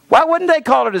 Why wouldn't they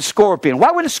call it a scorpion?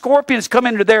 Why wouldn't scorpions come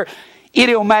into their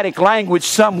idiomatic language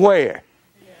somewhere?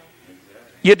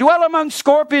 You dwell among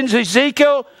scorpions,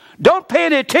 Ezekiel. Don't pay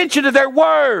any attention to their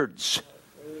words.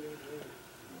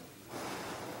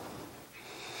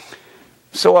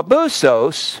 So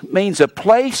abusos means a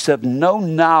place of no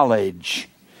knowledge.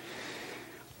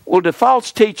 Well, do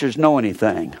false teachers know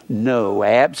anything? No,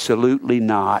 absolutely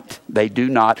not. They do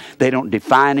not. They don't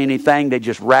define anything. They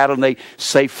just rattle and they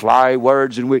say flowery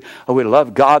words. And we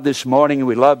love God this morning and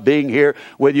we love being here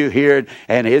with you here.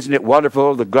 And isn't it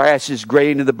wonderful? The grass is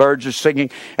green and the birds are singing.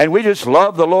 And we just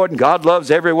love the Lord and God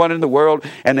loves everyone in the world.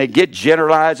 And they get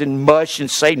generalized and mush and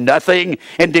say nothing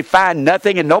and define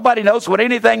nothing. And nobody knows what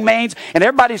anything means. And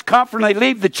everybody's comfortable and they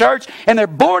leave the church and they're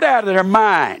bored out of their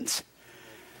minds.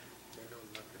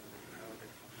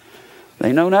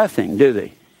 They know nothing, do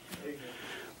they?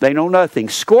 They know nothing.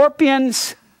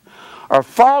 Scorpions are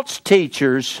false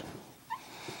teachers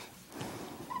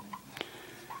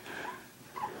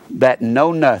that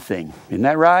know nothing. Isn't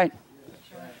that right?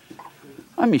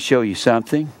 Let me show you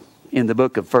something in the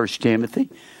book of 1 Timothy.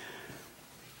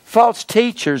 False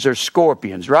teachers are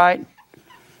scorpions, right?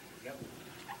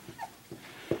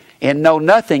 And know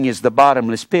nothing is the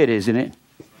bottomless pit, isn't it?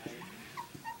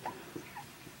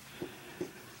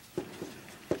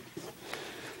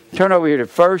 Turn over here to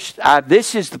first.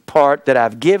 This is the part that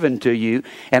I've given to you,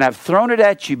 and I've thrown it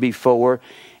at you before,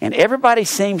 and everybody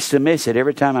seems to miss it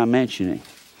every time I mention it.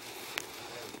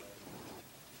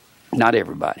 Not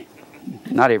everybody.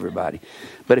 Not everybody.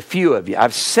 But a few of you.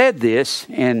 I've said this,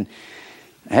 and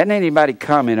hadn't anybody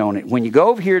comment on it. When you go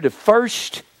over here to 1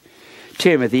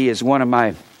 Timothy is one of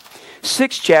my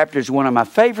 6 chapters, one of my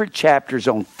favorite chapters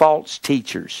on false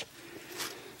teachers.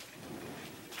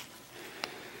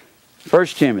 1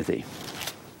 Timothy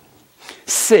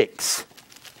 6.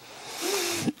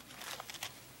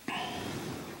 In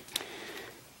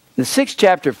the 6th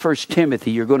chapter of 1 Timothy,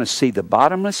 you're going to see the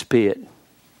bottomless pit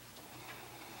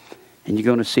and you're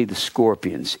going to see the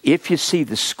scorpions. If you see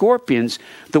the scorpions,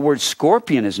 the word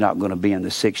scorpion is not going to be in the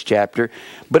 6th chapter.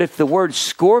 But if the word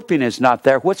scorpion is not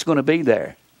there, what's going to be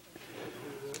there?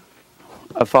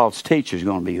 A false teacher is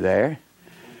going to be there.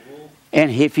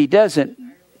 And if he doesn't,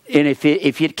 and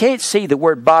if you can't see the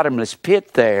word bottomless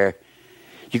pit there,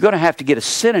 you're going to have to get a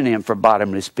synonym for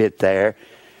bottomless pit there.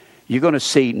 You're going to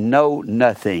see know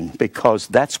nothing, because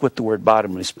that's what the word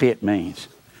bottomless pit means.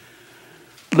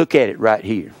 Look at it right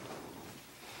here.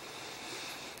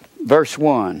 Verse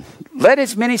 1. Let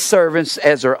as many servants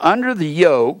as are under the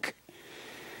yoke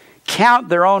count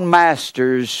their own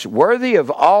masters worthy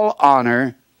of all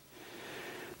honor,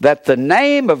 that the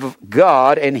name of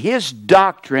God and His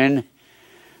doctrine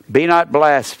be not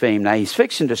blasphemed. Now he's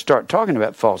fixing to start talking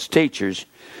about false teachers,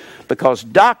 because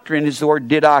doctrine is the word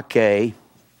didache.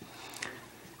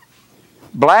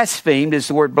 Blasphemed is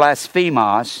the word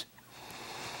blasphemos.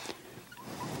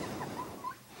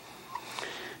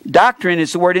 Doctrine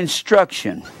is the word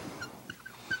instruction.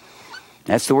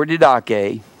 That's the word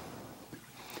didache.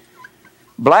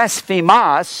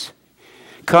 Blasphemos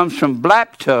comes from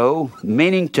blapto,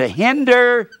 meaning to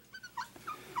hinder,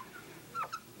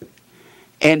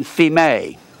 and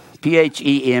pheme,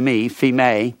 P-H-E-M-E,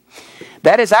 pheme,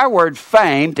 That is our word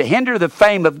fame, to hinder the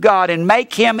fame of God and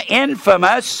make him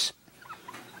infamous.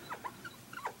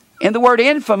 And the word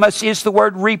infamous is the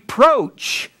word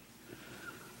reproach.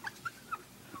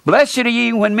 Blessed are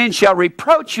ye when men shall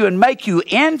reproach you and make you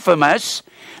infamous.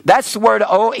 That's the word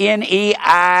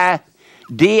O-N-E-I-D-I-Z-O.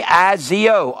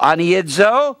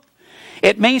 Onidzo.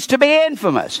 It means to be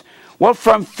infamous. Well,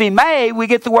 from pheme, we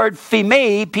get the word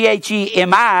phemi,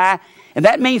 P-H-E-M-I, and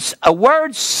that means a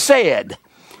word said.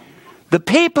 The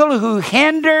people who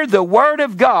hinder the word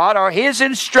of God or his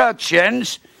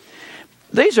instructions,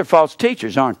 these are false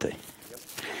teachers, aren't they?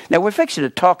 Now, we're fixing to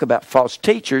talk about false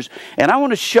teachers, and I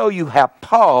want to show you how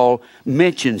Paul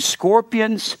mentions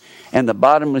scorpions and the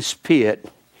bottomless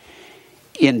pit.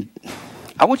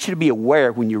 I want you to be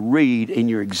aware when you read and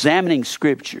you're examining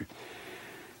Scripture.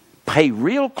 Pay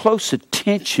real close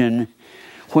attention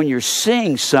when you're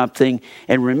seeing something,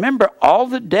 and remember all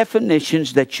the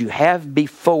definitions that you have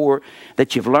before,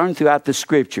 that you've learned throughout the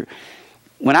Scripture.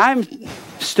 When I'm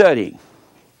studying,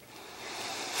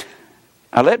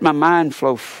 I let my mind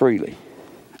flow freely.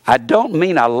 I don't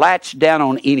mean I latch down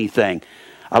on anything.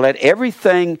 I let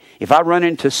everything, if I run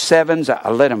into sevens,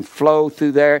 I let them flow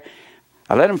through there.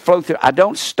 I let them flow through. I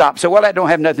don't stop. So, well, that don't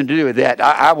have nothing to do with that.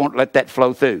 I won't let that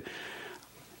flow through.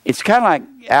 It's kind of like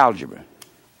algebra.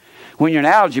 When you're in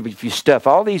algebra, if you stuff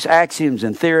all these axioms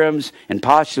and theorems and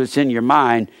postulates in your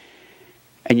mind,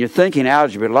 and you're thinking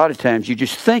algebra, a lot of times you're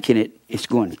just thinking it, it's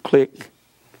going click,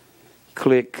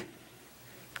 click,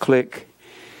 click.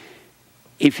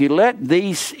 If you let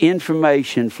these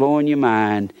information flow in your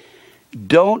mind,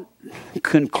 don't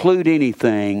conclude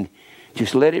anything.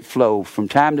 Just let it flow. From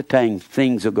time to time,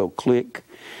 things will go click.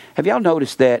 Have y'all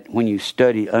noticed that when you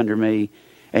study under me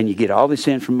and you get all this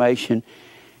information,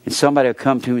 and somebody will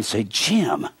come to me and say,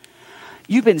 Jim,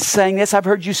 you've been saying this. I've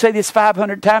heard you say this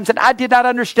 500 times, and I did not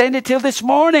understand it till this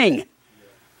morning.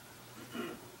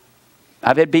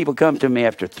 I've had people come to me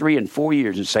after 3 and 4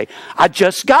 years and say, I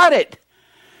just got it.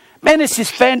 Man, this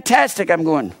is fantastic. I'm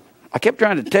going, I kept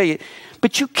trying to tell you,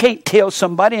 but you can't tell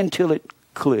somebody until it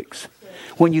clicks.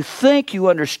 When you think you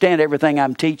understand everything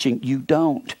I'm teaching, you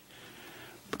don't.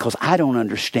 Because I don't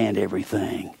understand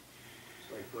everything.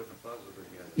 It's like putting a puzzle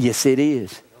together. Yes, it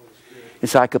is.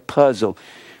 It's like a puzzle.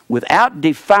 Without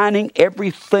defining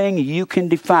everything you can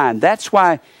define. That's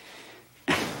why,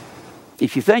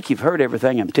 if you think you've heard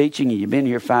everything I'm teaching and you've been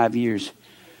here 5 years,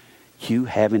 you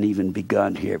haven't even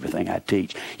begun to hear everything I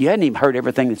teach. You hadn't even heard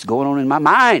everything that's going on in my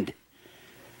mind.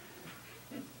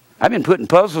 I've been putting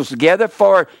puzzles together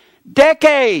for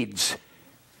decades.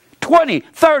 20,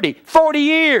 30, 40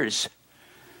 years.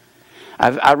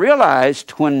 I realized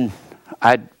when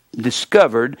I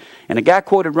discovered, and a guy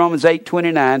quoted Romans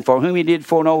 8:29, for whom he did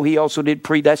foreknow, he also did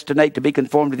predestinate to be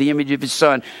conformed to the image of his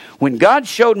Son. When God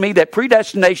showed me that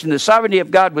predestination, the sovereignty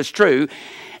of God was true,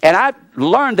 and I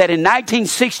learned that in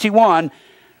 1961,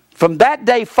 from that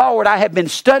day forward, I have been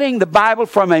studying the Bible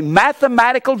from a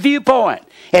mathematical viewpoint.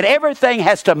 And everything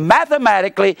has to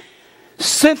mathematically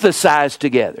synthesize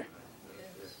together.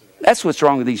 That's what's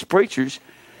wrong with these preachers.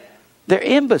 They're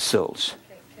imbeciles.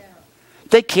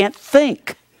 They can't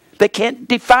think. They can't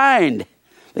define.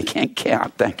 They can't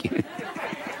count. Thank you.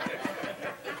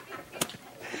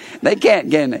 They can't,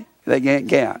 can they? They can't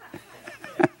count.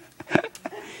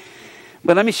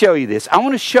 But let me show you this. I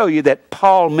want to show you that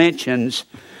Paul mentions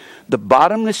the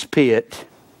bottomless pit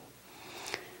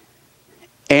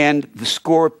and the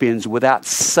scorpions without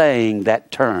saying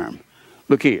that term.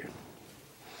 Look here.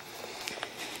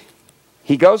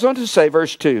 He goes on to say,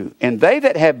 verse 2, and they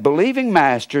that have believing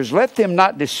masters, let them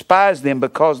not despise them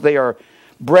because they are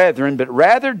brethren, but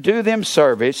rather do them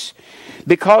service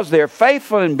because they are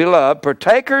faithful and beloved,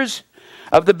 partakers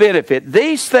of the benefit.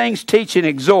 These things teach and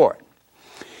exhort.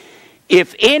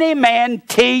 If any man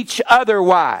teach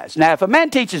otherwise. Now, if a man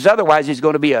teaches otherwise, he's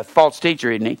going to be a false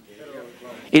teacher, isn't he?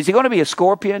 Is he going to be a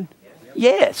scorpion?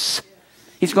 Yes.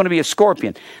 He's going to be a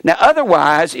scorpion. Now,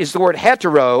 otherwise is the word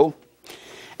hetero,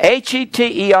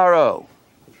 H-E-T-E-R-O.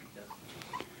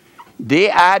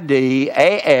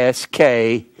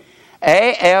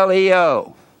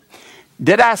 D-I-D-A-S-K-A-L-E-O.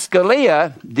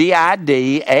 Didaskalia,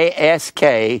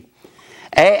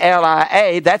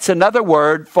 D-I-D-A-S-K-A-L-I-A. That's another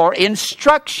word for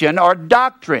instruction or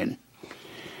doctrine.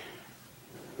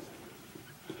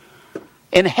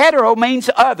 And hetero means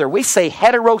other. We say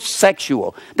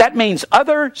heterosexual. That means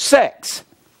other sex.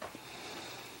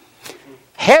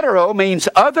 Hetero means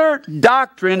other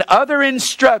doctrine, other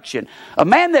instruction. A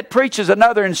man that preaches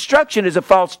another instruction is a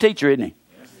false teacher, isn't he?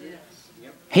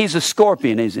 He's a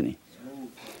scorpion, isn't he?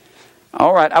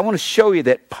 All right, I want to show you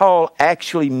that Paul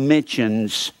actually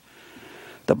mentions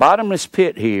the bottomless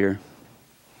pit here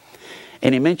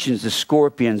And he mentions the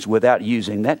scorpions without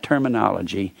using that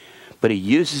terminology, but he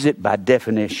uses it by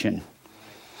definition.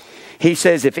 He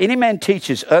says, if any man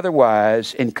teaches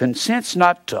otherwise and consents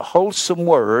not to wholesome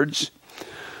words,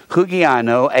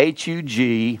 hugiano,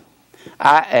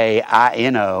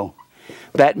 Hugiaino,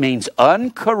 that means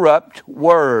uncorrupt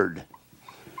word.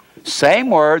 Same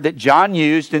word that John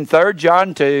used in 3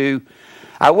 John 2.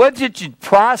 I would that you'd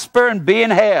prosper and be in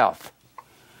health.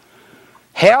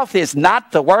 Health is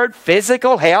not the word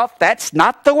physical health. That's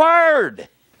not the word.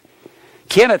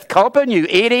 Kenneth Copeland, you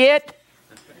idiot.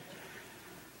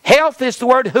 Health is the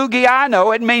word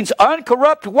hugiano. It means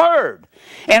uncorrupt word.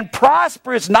 And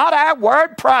prosper is not our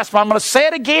word prosper. I'm going to say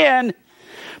it again.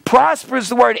 Prosper is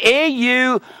the word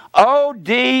E-U-O-D-O-O.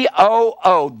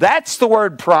 That's the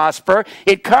word prosper.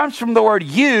 It comes from the word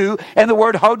you and the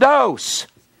word hodos.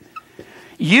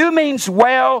 You means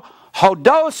well.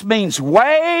 Hodos means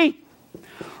way,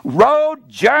 road,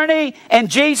 journey. And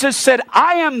Jesus said,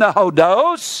 I am the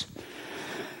hodos.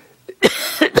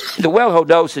 The well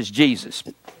hodos is Jesus.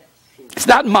 It's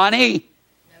not money.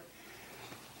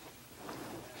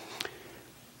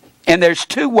 And there's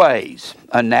 2 ways,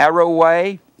 a narrow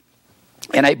way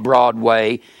and a broad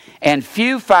way. And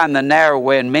few find the narrow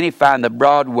way and many find the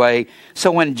broad way.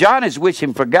 So when John is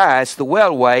wishing for guys, the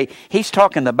well way, he's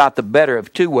talking about the better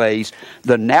of 2 ways,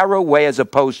 the narrow way as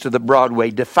opposed to the broad way.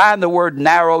 Define the word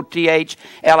narrow,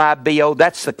 T-H-L-I-B-O.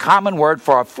 That's the common word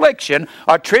for affliction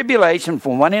or tribulation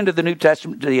from one end of the New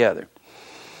Testament to the other.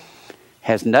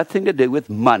 Has nothing to do with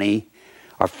money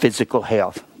or physical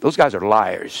health. Those guys are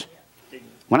liars.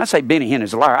 When I say Benny Hinn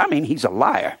is a liar, I mean he's a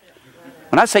liar.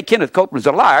 When I say Kenneth Copeland is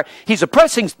a liar, he's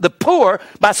oppressing the poor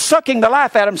by sucking the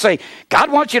life out of them, saying, God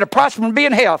wants you to prosper and be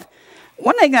in health.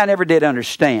 One thing I never did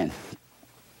understand,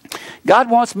 God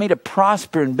wants me to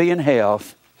prosper and be in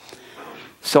health,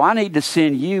 so I need to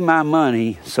send you my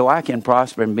money so I can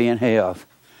prosper and be in health.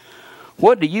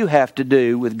 What do you have to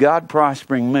do with God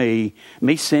prospering me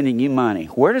sending you money?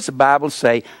 Where does the Bible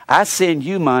say, I send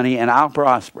you money and I'll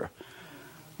prosper?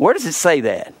 Where does it say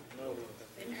that?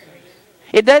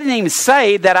 It doesn't even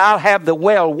say that I'll have the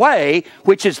well way,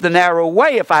 which is the narrow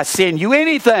way, if I send you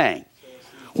anything.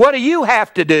 What do you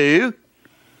have to do?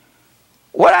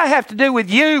 What do I have to do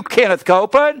with you, Kenneth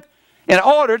Copeland, in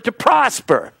order to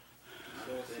prosper?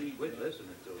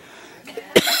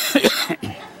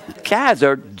 Guys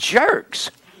are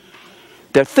jerks.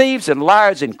 They're thieves and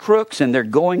liars and crooks, and they're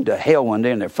going to hell one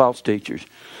day, and they're false teachers.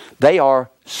 They are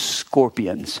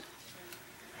scorpions.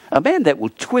 A man that will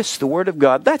twist the Word of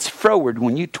God, that's froward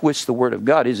when you twist the Word of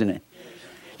God, isn't it?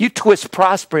 You twist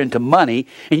prosper into money,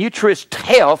 and you twist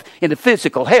health into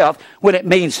physical health when it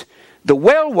means the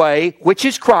well way, which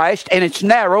is Christ, and it's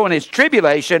narrow and it's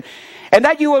tribulation, and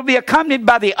that you will be accompanied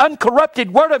by the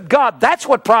uncorrupted Word of God. That's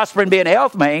what prosper and be in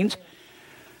health means.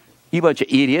 You bunch of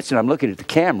idiots, and I'm looking at the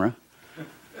camera.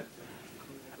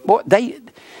 Boy,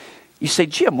 you say,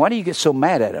 Jim, why do you get so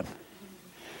mad at them?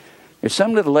 There's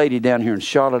some little lady down here in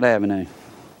Charlotte Avenue,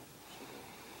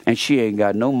 and she ain't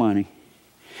got no money.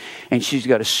 And she's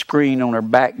got a screen on her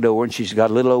back door, and she's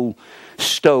got a little old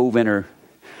stove in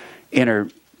her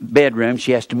bedroom.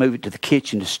 She has to move it to the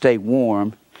kitchen to stay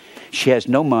warm. She has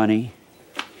no money.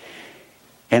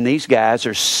 And these guys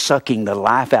are sucking the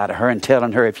life out of her and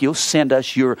telling her, if you'll send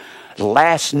us your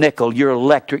last nickel, your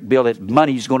electric bill, that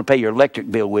money's going to pay your electric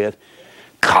bill with,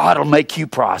 God will make you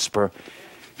prosper.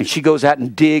 And she goes out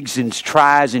and digs and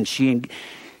tries, and she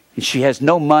has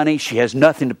no money. She has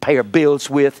nothing to pay her bills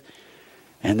with.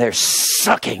 And they're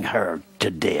sucking her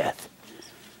to death.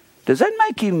 Does that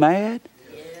make you mad?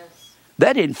 Yes.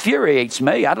 That infuriates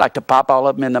me. I'd like to pop all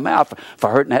of them in the mouth for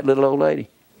hurting that little old lady.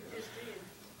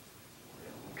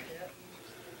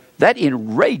 That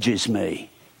enrages me.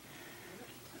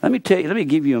 Let me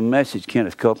give you a message,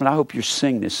 Kenneth Copeland. I hope you'll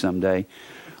sing this someday.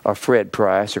 Or Fred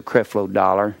Price, or Creflo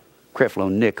Dollar,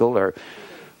 Creflo Nickel, or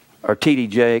T.D.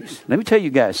 Jakes. Let me tell you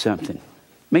guys something.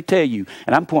 Let me tell you,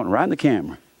 and I'm pointing right in the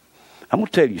camera. I'm going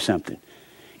to tell you something.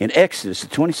 In Exodus, the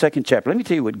 22nd chapter, let me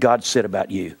tell you what God said about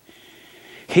you.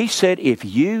 He said, if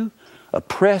you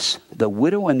oppress the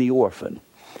widow and the orphan,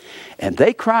 and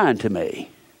they cry unto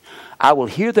me, I will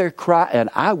hear their cry, and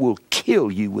I will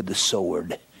kill you with the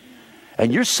sword.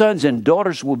 And your sons and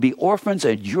daughters will be orphans,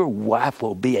 and your wife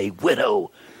will be a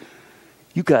widow.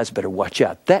 You guys better watch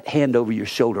out. That hand over your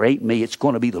shoulder ain't me. It's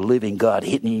going to be the living God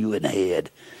hitting you in the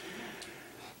head.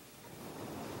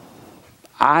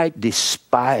 I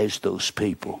despise those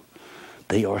people.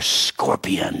 They are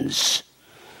scorpions.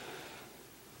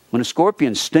 When a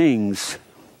scorpion stings,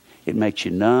 it makes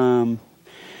you numb.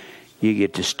 You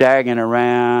get to staggering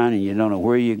around, and you don't know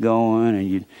where you're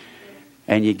going,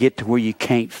 and you get to where you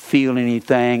can't feel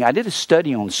anything. I did a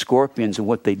study on scorpions and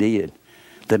what they did.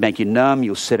 They make you numb.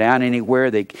 You'll sit down anywhere.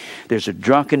 There's a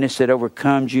drunkenness that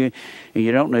overcomes you, and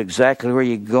you don't know exactly where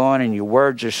you're going, and your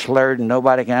words are slurred, and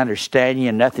nobody can understand you,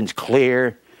 and nothing's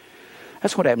clear.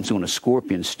 That's what happens when a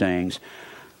scorpion stings.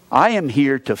 I am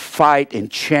here to fight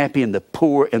and champion the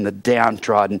poor and the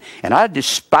downtrodden, and I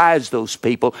despise those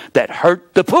people that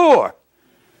hurt the poor.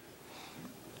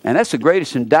 And that's the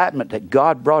greatest indictment that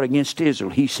God brought against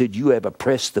Israel. He said, you have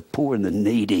oppressed the poor and the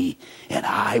needy, and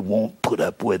I won't put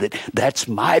up with it. That's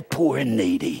my poor and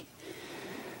needy.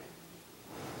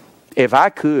 If I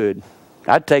could,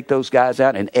 I'd take those guys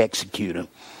out and execute them.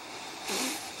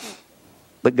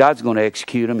 But God's going to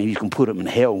execute them, and He's going to put them in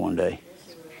hell one day.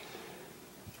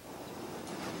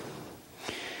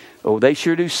 Oh, they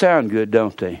sure do sound good,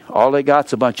 don't they? All they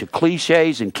got's a bunch of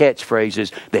cliches and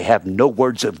catchphrases. They have no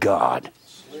words of God.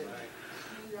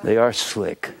 They are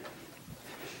slick.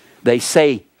 They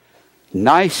say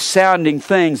nice sounding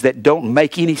things that don't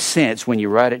make any sense when you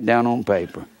write it down on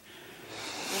paper.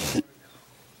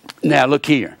 Now look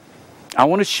here. I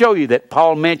want to show you that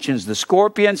Paul mentions the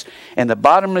scorpions and the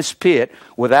bottomless pit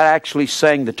without actually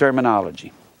saying the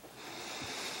terminology.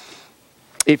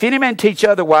 If any man teach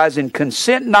otherwise and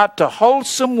consent not to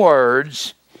wholesome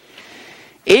words,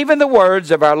 even the words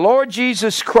of our Lord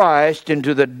Jesus Christ, and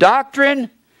to the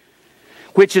doctrine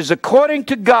which is according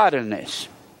to godliness.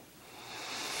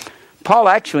 Paul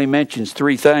actually mentions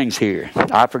three things here.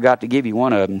 I forgot to give you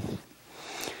one of them.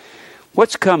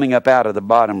 What's coming up out of the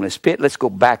bottomless pit? Let's go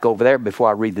back over there before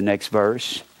I read the next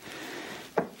verse.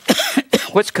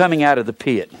 What's coming out of the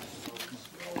pit?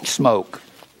 Smoke.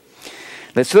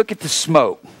 Let's look at the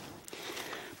smoke.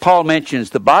 Paul mentions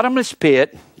the bottomless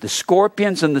pit, the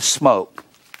scorpions, and the smoke.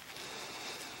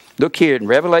 Look here in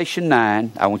Revelation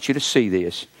 9. I want you to see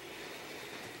this.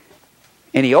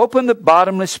 And he opened the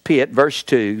bottomless pit, verse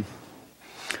 2,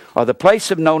 or the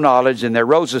place of no knowledge, and there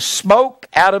rose a smoke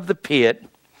out of the pit,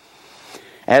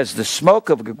 as the smoke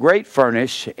of a great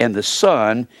furnace, and the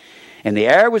sun, and the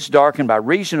air was darkened by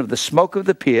reason of the smoke of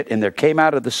the pit, and there came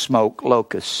out of the smoke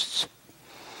locusts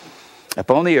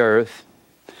upon the earth,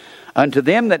 unto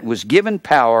them that was given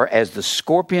power, as the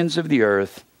scorpions of the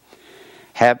earth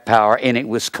have power, and it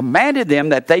was commanded them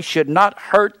that they should not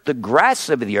hurt the grass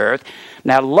of the earth.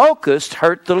 Now locusts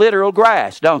hurt the literal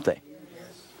grass, don't they?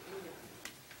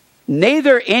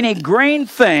 Neither any green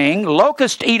thing.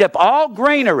 Locusts eat up all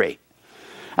greenery.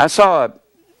 I saw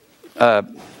a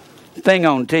thing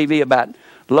on TV about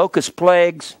locust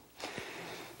plagues.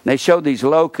 They showed these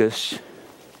locusts,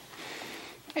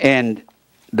 and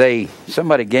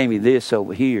somebody gave me this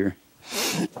over here.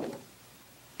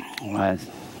 Well, I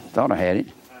thought I had it.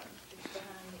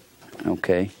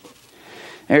 Okay.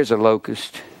 There's a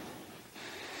locust.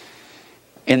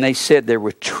 And they said there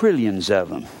were trillions of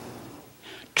them.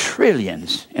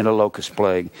 Trillions in a locust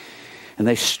plague. And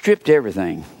they stripped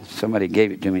everything. Somebody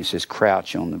gave it to me. It says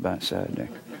Crouch on the backside there.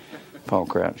 Paul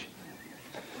Crouch.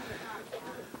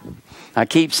 I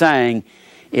keep saying,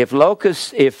 if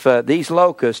these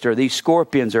locusts or these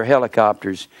scorpions are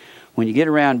helicopters, when you get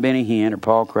around Benny Hinn or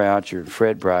Paul Crouch or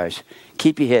Fred Price,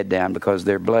 keep your head down, because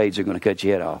their blades are going to cut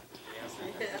your head off.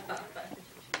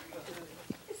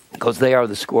 Because they are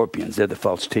the scorpions. They're the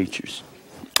false teachers.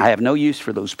 I have no use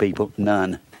for those people.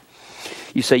 None.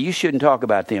 You say, you shouldn't talk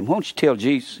about them. Won't you tell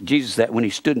Jesus that when he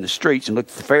stood in the streets and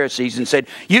looked at the Pharisees and said,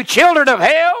 you children of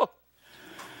hell?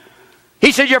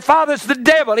 He said, your father's the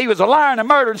devil. He was a liar and a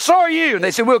murderer, and so are you. And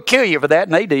they said, we'll kill you for that.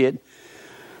 And they did.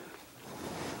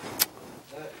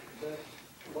 That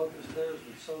locust there has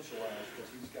been socialized,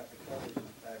 because he's got the courage of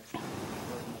actually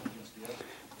working against the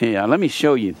other. Yeah, let me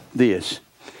show you this.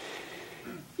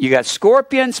 You got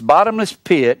scorpions, bottomless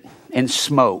pit, and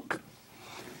smoke.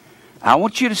 I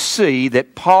want you to see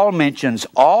that Paul mentions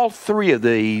all three of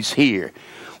these here.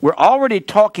 We're already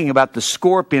talking about the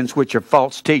scorpions, which are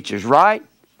false teachers, right?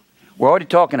 We're already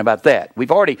talking about that.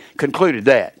 We've already concluded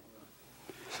that.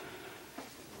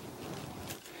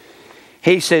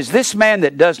 He says, this man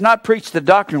that does not preach the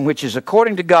doctrine which is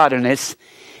according to godliness,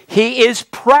 he is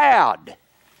proud.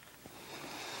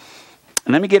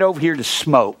 And let me get over here to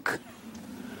smoke.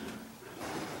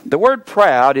 The word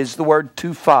proud is the word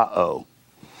tufao.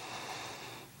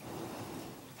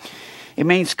 It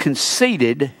means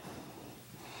conceited.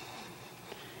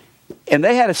 And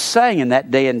they had a saying in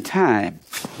that day and time.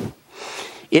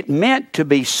 It meant to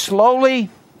be slowly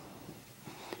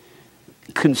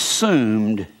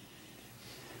consumed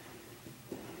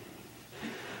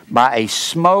by a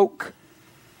smoke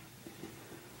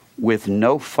with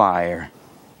no fire.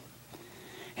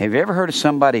 Have you ever heard of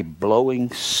somebody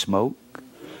blowing smoke?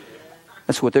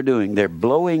 That's what they're doing. They're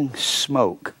blowing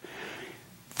smoke.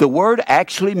 The word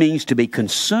actually means to be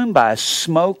consumed by a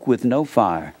smoke with no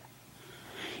fire.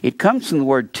 It comes from the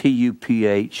word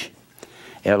tuplos,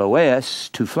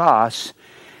 tuflos.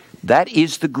 That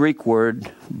is the Greek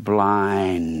word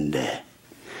blind.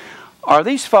 Are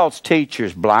these false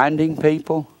teachers blinding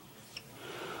people?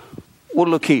 Well,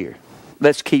 look here.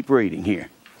 Let's keep reading here.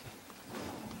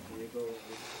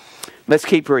 Let's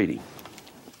keep reading.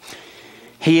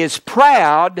 He is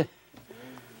proud.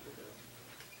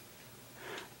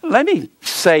 Let me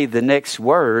say the next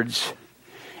words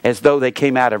as though they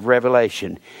came out of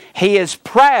Revelation. He is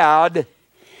proud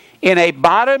in a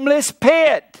bottomless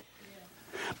pit.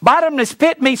 Bottomless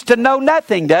pit means to know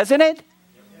nothing, doesn't it?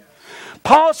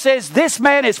 Paul says this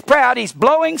man is proud. He's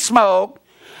blowing smoke.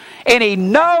 And he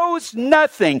knows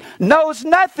nothing. Knows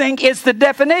nothing is the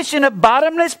definition of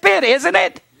bottomless pit, isn't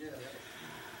it?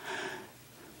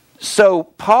 So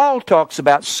Paul talks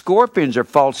about scorpions or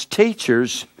false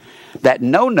teachers that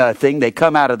know nothing. They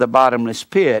come out of the bottomless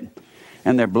pit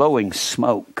and they're blowing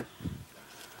smoke.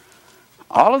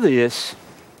 All of this,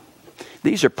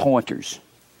 these are pointers.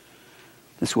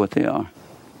 That's what they are.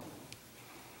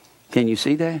 Can you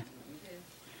see that?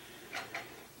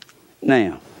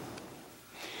 Now,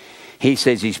 he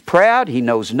says he's proud, he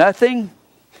knows nothing.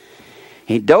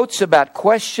 He dotes about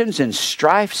questions and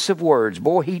strifes of words.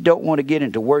 Boy, he don't want to get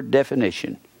into word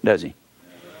definition, does he?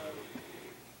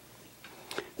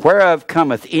 Whereof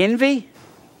cometh envy,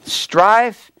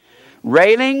 strife,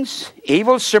 railings,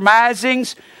 evil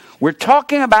surmisings. We're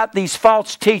talking about these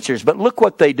false teachers, but look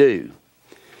what they do.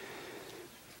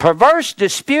 Perverse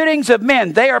disputings of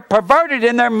men. They are perverted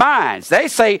in their minds. They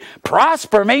say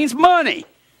prosper means money.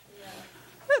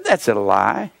 That's a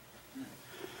lie.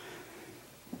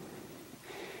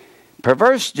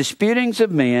 Perverse disputings of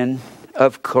men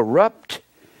of corrupt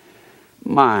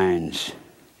minds.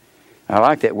 I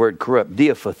like that word corrupt.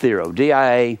 Diaphathero.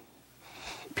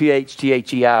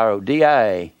 D-I-A-P-H-T-H-E-I-R-O.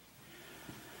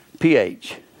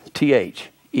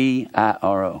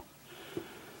 D-I-A-P-H-T-H-E-I-R-O.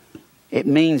 It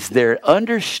means their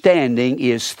understanding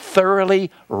is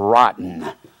thoroughly rotten.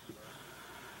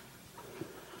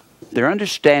 Their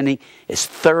understanding is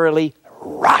thoroughly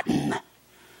rotten.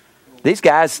 These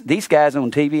guys on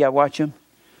TV, I watch them.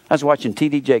 I was watching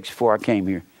T.D. Jakes before I came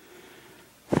here.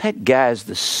 That guy's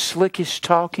the slickest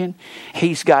talking.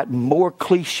 He's got more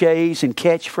cliches and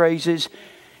catchphrases,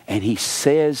 and he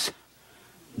says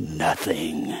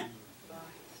nothing.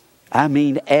 I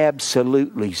mean,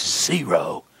 absolutely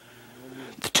zero.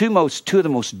 Two of the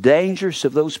most dangerous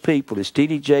of those people is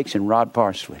T.D. Jakes and Rod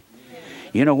Parsley.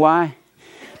 You know why?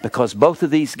 Because both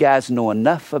of these guys know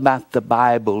enough about the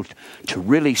Bible to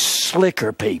really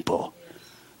slicker people.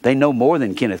 They know more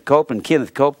than Kenneth Copeland.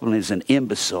 Kenneth Copeland is an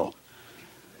imbecile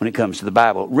when it comes to the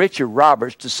Bible. Richard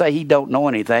Roberts, to say he don't know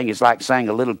anything is like saying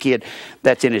a little kid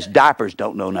that's in his diapers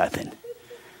don't know nothing.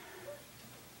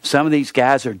 Some of these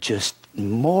guys are just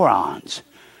morons.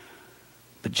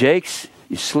 But Jakes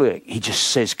is slick. He just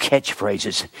says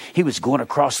catchphrases. He was going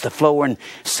across the floor and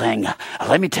saying,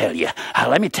 let me tell you,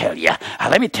 let me tell you,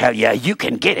 let me tell you, you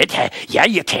can get it. Yeah,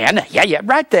 you can. Yeah.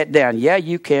 Write that down. Yeah,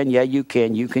 you can. Yeah, you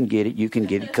can. You can get it. You can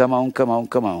get it. Come on, come on,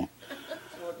 come on.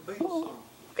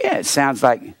 Yeah, it sounds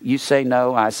like you say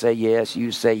no, I say yes.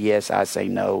 You say yes, I say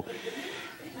no.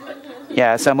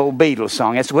 Yeah, some old Beatles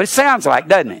song. That's what it sounds like,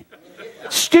 doesn't it?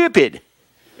 Stupid.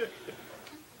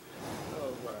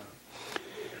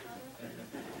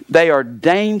 They are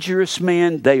dangerous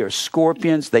men. They are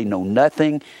scorpions. They know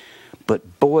nothing.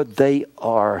 But boy, they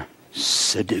are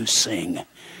seducing.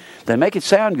 They make it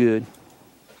sound good.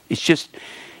 It's just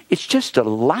a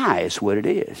lie is what it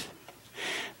is.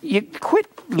 You quit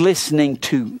listening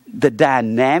to the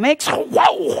dynamics.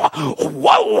 Whoa,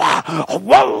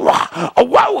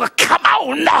 come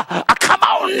on.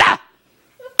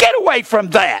 Get away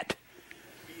from that.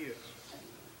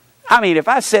 I mean, if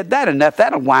I said that enough,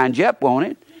 that'll wind you up, won't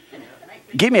it?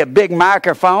 Give me a big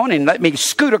microphone and let me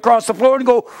scoot across the floor and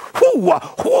go, whoo,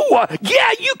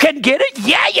 yeah, you can get it.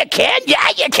 Yeah, you can.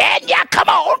 Yeah, come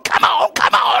on.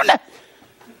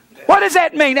 What does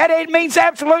that mean? That means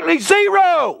absolutely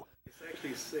zero.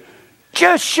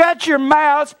 Just shut your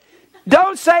mouths.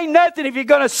 Don't say nothing if you're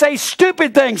going to say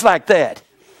stupid things like that.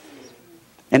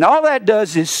 And all that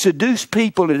does is seduce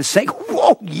people into saying,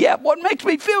 whoa, yeah, what makes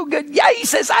me feel good? Yeah, he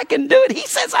says I can do it. He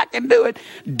says I can do it.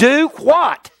 Do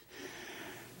what?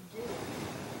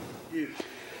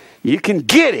 You can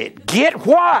get it. Get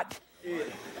what?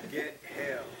 Get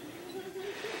hell.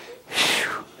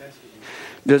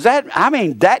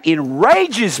 That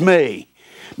enrages me.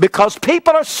 Because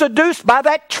people are seduced by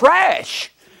that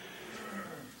trash.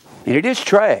 And it is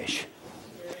trash.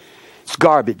 It's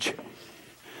garbage.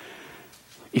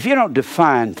 If you don't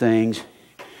define things,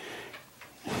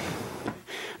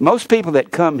 most people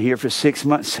that come here for 6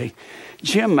 months say,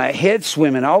 Jim, my head's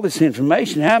swimming, all this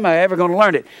information, how am I ever going to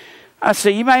learn it? I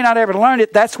say, you may not ever learn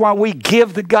it. That's why we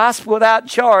give the gospel without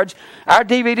charge. Our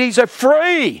DVDs are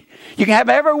free. You can have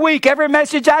them every week, every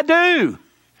message I do.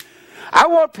 I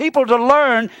want people to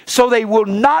learn so they will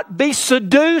not be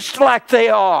seduced like they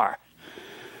are.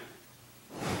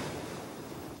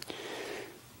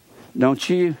 Don't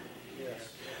you? Yes.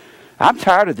 I'm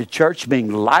tired of the church being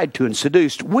lied to and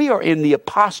seduced. We are in the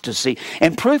apostasy.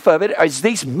 And proof of it is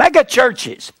these mega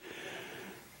churches.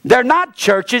 They're not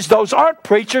churches. Those aren't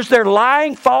preachers. They're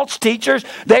lying, false teachers.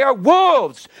 They are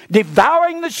wolves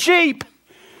devouring the sheep.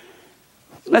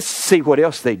 Let's see what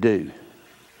else they do.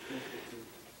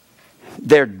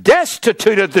 They're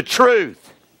destitute of the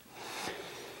truth,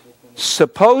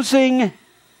 supposing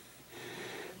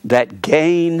that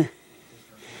gain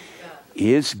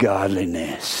is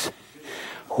godliness.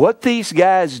 What these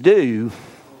guys do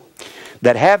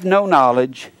that have no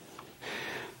knowledge,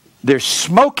 they're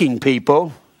smoking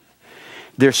people,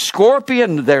 they're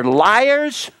scorpion, they're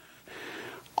liars.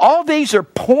 All these are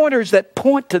pointers that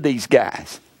point to these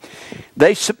guys.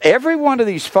 Every one of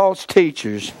these false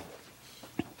teachers,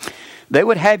 they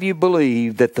would have you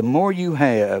believe that the more you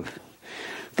have,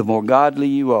 the more godly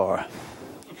you are.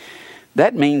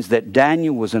 That means that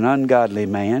Daniel was an ungodly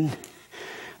man.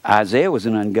 Isaiah was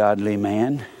an ungodly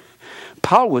man.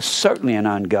 Paul was certainly an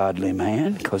ungodly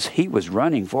man because he was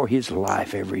running for his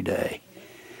life every day.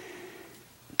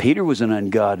 Peter was an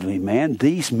ungodly man.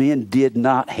 These men did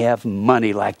not have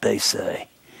money like they say.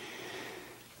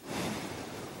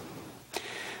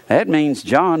 That means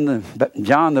John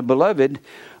the beloved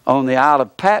on the Isle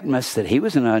of Patmos, that he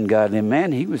was an ungodly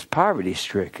man. He was poverty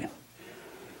stricken.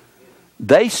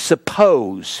 They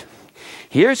suppose.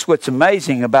 Here's what's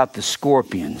amazing about the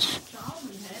scorpions.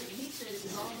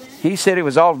 He said it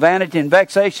was all vanity and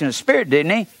vexation of spirit,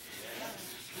 didn't he?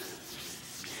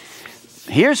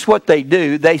 Here's what they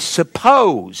do. They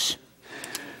suppose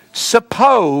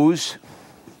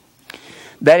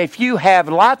that if you have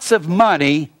lots of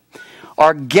money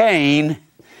or gain,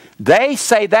 they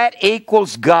say that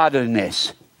equals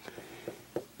godliness.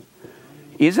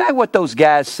 Isn't that what those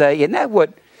guys say? Isn't that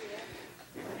what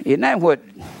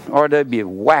R.W.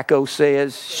 Wacko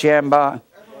says? Shambach?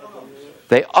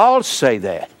 They all say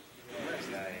that.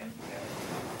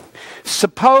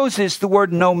 Suppose is the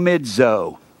word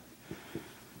nomidzo.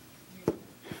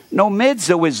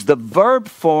 Nomidzo is the verb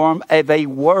form of a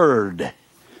word.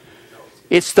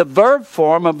 It's the verb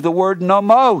form of the word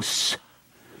nomos.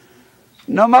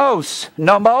 Nomos.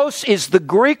 Nomos is the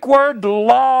Greek word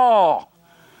law.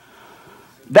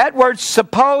 That word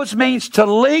suppose means to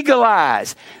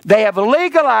legalize. They have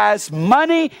legalized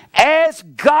money as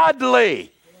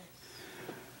godly.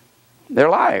 They're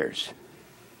liars.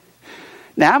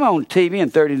 Now, I'm on TV in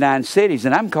 39 cities,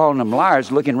 and I'm calling them liars,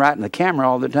 looking right in the camera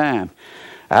all the time.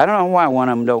 I don't know why one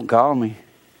of them don't call me.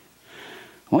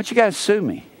 Why don't you guys sue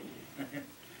me?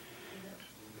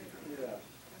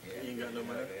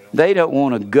 They don't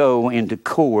want to go into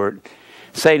court.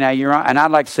 Say, now, Your Honor, and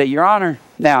I'd like to say, Your Honor,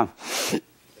 now,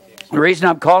 the reason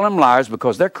I'm calling them liars is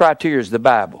because their criteria is the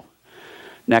Bible.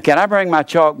 Now, can I bring my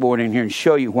chalkboard in here and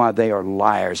show you why they are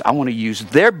liars? I want to use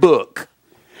their book.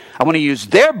 I want to use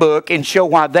their book and show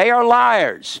why they are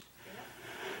liars.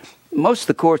 Most of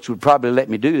the courts would probably let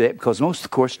me do that because most of the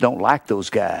courts don't like those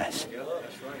guys.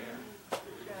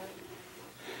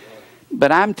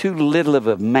 But I'm too little of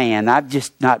a man. I'm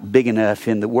just not big enough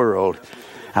in the world.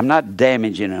 I'm not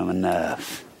damaging them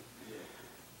enough.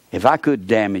 If I could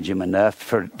damage them enough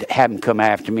for have them come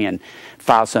after me and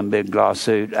file some big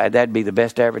lawsuit, that'd be the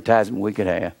best advertisement we could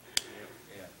have.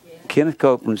 Kenneth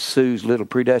Copeland sues Little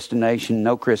Predestination,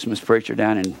 No Christmas Preacher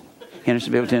down in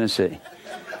Hendersonville, Tennessee.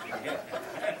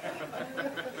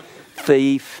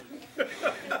 Thief.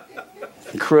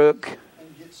 Crook.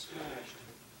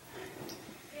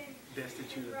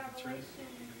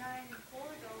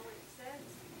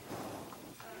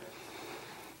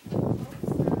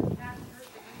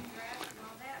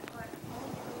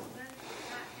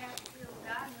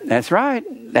 That's right.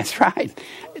 That's right.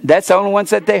 That's the only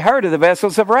ones that they hurt are the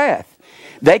vessels of wrath.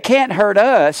 They can't hurt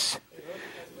us.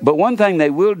 But one thing they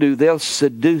will do, they'll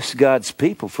seduce God's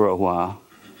people for a while.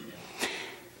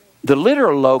 The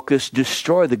literal locusts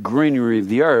destroy the greenery of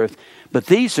the earth. But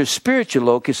these are spiritual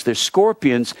locusts. They're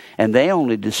scorpions. And they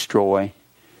only destroy.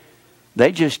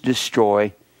 They just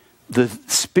destroy the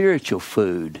spiritual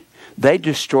food. They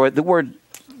destroy. The word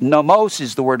nomos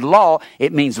is the word law.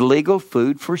 It means legal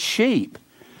food for sheep.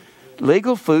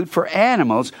 Legal food for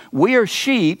animals. We are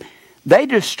sheep. They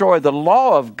destroy the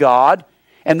law of God,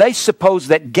 and they suppose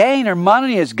that gain or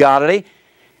money is godly.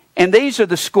 And these are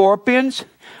the scorpions.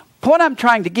 What I'm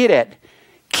trying to get at,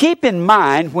 keep in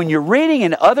mind when you're reading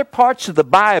in other parts of the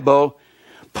Bible,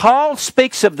 Paul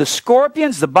speaks of the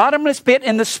scorpions, the bottomless pit,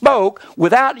 and the smoke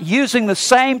without using the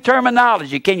same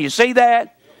terminology. Can you see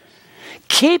that?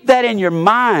 Keep that in your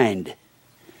mind.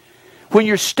 When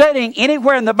you're studying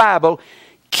anywhere in the Bible,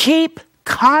 keep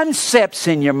concepts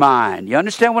in your mind. You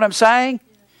understand what I'm saying?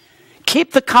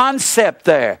 Keep the concept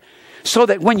there so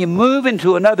that when you move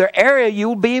into another area,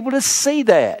 you'll be able to see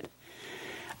that.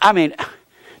 I mean,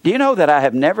 do you know that I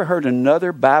have never heard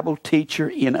another Bible teacher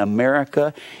in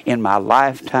America in my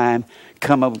lifetime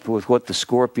come up with what the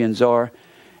scorpions are?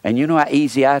 And you know how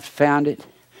easy I found it?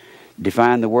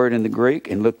 Defined the word in the Greek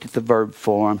and looked at the verb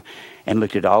form and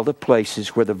looked at all the places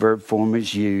where the verb form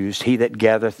is used. He that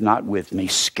gathereth not with me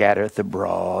scattereth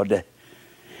abroad.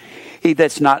 He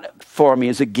that's not for me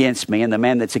is against me, and the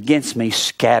man that's against me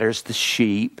scatters the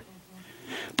sheep.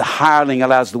 The hireling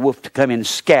allows the wolf to come in and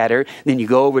scatter. Then you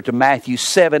go over to Matthew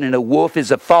 7, and a wolf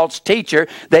is a false teacher.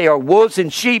 They are wolves in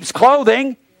sheep's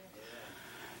clothing.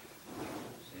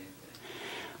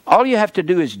 All you have to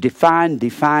do is define.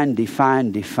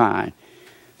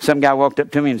 Some guy walked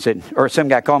up to me and said, or some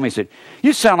guy called me and said,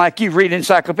 "You sound like you read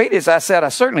encyclopedias." I said, "I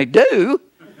certainly do."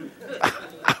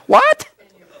 What?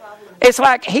 It's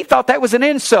like he thought that was an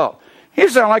insult. You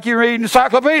sound like you read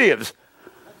encyclopedias.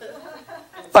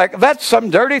 Like, that's some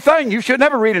dirty thing. You should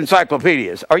never read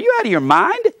encyclopedias. Are you out of your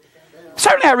mind?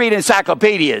 Certainly I read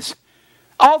encyclopedias.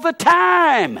 All the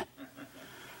time.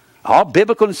 All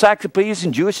biblical encyclopedias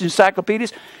and Jewish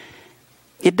encyclopedias.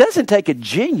 It doesn't take a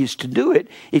genius to do it.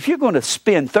 If you're going to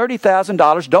spend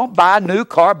 $30,000, don't buy a new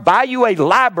car. Buy you a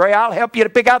library. I'll help you to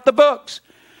pick out the books.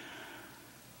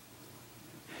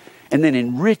 And then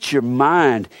enrich your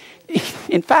mind.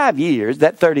 In 5 years,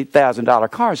 that $30,000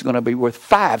 car is going to be worth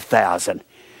 $5,000.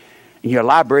 And your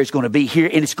library is going to be here,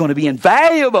 and it's going to be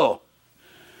invaluable.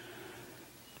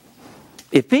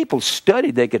 If people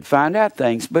studied, they could find out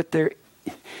things. But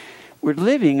we're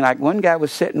living, like one guy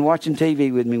was sitting watching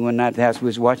TV with me one night at the house. We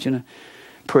was watching a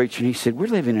preacher, and he said, "We're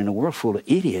living in a world full of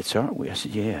idiots, aren't we?" I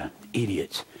said, "Yeah,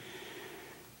 idiots.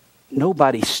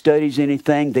 Nobody studies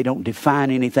anything. They don't define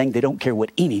anything. They don't care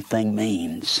what anything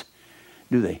means,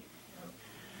 do they?"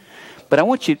 But I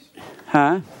want you,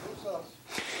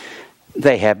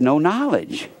 They have no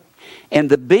knowledge. And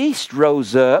the beast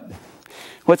rose up.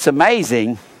 What's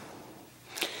amazing,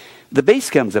 the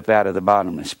beast comes up out of the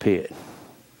bottomless pit,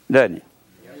 doesn't it?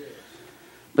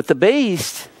 But the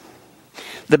beast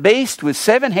with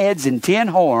 7 heads and 10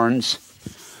 horns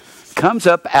comes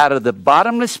up out of the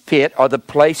bottomless pit, or the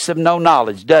place of no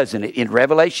knowledge, doesn't it? In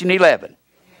Revelation 11.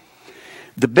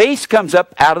 The beast comes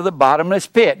up out of the bottomless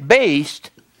pit.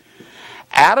 Beast,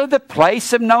 out of the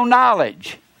place of no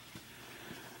knowledge.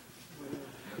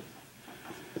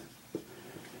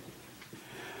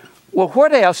 Well,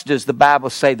 what else does the Bible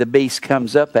say the beast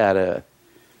comes up out of?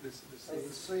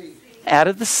 Out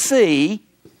of the sea.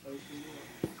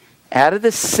 Out of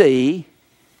the sea.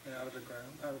 And out of the ground,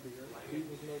 out of the earth.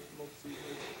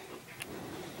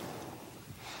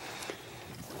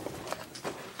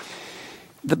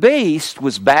 The beast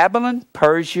was Babylon,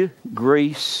 Persia,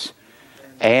 Greece,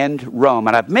 and Rome.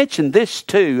 And I've mentioned this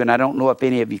too, and I don't know if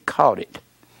any of you caught it.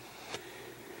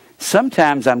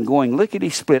 Sometimes I'm going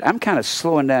lickety-split. I'm kind of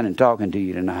slowing down and talking to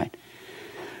you tonight.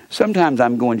 Sometimes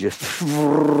I'm going just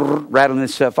rattling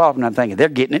this stuff off, and I'm thinking, they're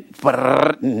getting it.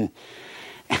 And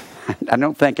I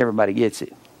don't think everybody gets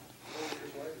it.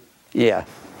 Yeah.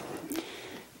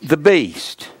 The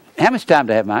beast. How much time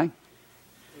do I have, Mike?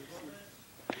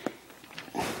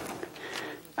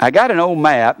 I got an old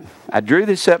map. I drew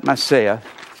this up myself.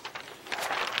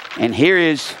 And here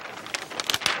is...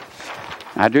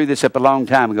 I drew this up a long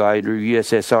time ago. I drew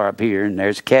USSR up here. And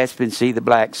there's Caspian Sea, the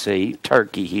Black Sea,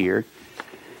 Turkey here.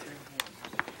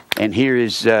 And here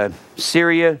is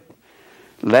Syria,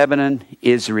 Lebanon,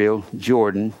 Israel,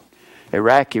 Jordan,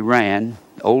 Iraq, Iran,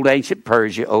 old ancient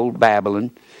Persia, old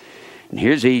Babylon. And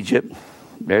here's Egypt.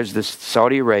 There's the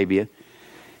Saudi Arabia.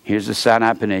 Here's the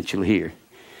Sinai Peninsula here.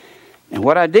 And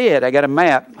what I did, I got a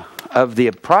map of the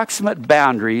approximate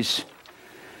boundaries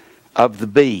of the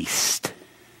beast.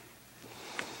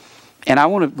 And I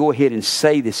want to go ahead and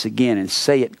say this again, and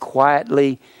say it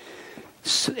quietly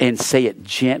and say it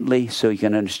gently so you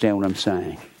can understand what I'm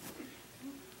saying.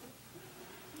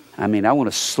 I mean, I want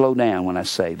to slow down when I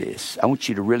say this. I want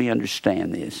you to really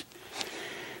understand this.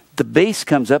 The beast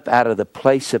comes up out of the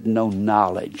place of no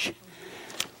knowledge.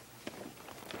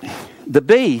 The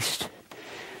beast,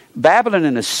 Babylon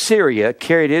and Assyria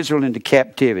carried Israel into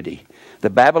captivity. the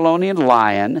Babylonian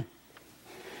lion,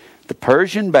 the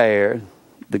Persian bear,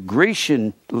 the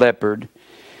Grecian leopard,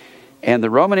 and the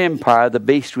Roman Empire, the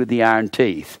beast with the iron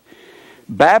teeth.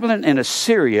 Babylon and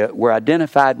Assyria were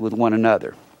identified with one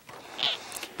another.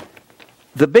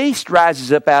 The beast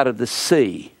rises up out of the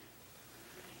sea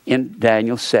in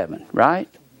Daniel 7, right?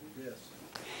 Yes.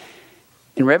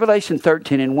 In Revelation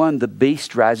 13:1, the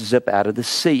beast rises up out of the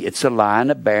sea. It's a lion,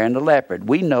 a bear, and a leopard.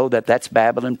 We know that that's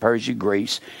Babylon, Persia,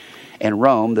 Greece, and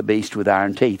Rome, the beast with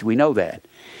iron teeth. We know that.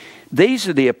 These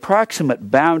are the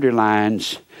approximate boundary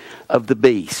lines of the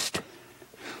beast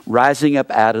rising up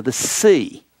out of the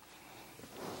sea.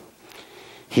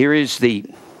 Here is the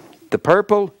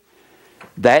purple.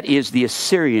 That is the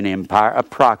Assyrian Empire,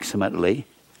 approximately.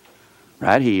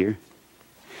 Right here.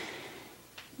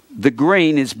 The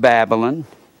green is Babylon.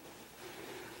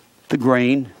 The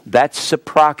green, that's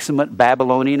approximate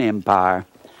Babylonian Empire.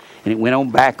 And it went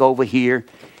on back over here.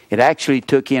 It actually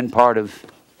took in part of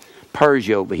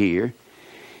Persia over here.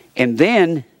 And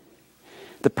then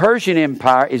the Persian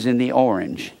Empire is in the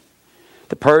orange.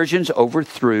 The Persians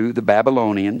overthrew the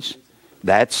Babylonians.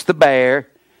 That's the bear.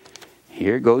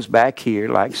 Here it goes back here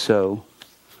like so.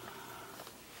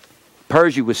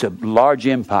 Persia was a large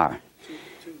empire.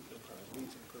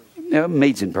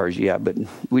 Medes in Persia, yeah, but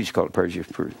we just call it Persia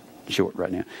for short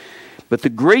right now. But the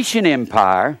Grecian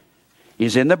Empire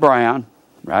is in the brown,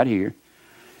 right here,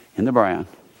 in the brown.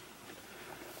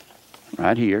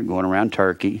 Right here, going around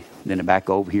Turkey, then back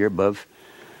over here above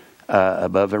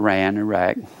Iran,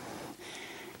 Iraq.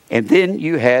 And then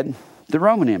you had the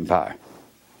Roman Empire.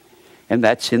 And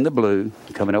that's in the blue,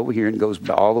 coming over here and goes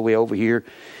all the way over here.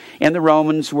 And the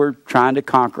Romans were trying to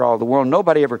conquer all the world.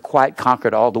 Nobody ever quite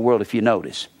conquered all the world, if you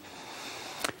notice.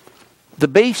 The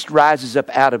beast rises up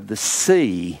out of the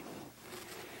sea.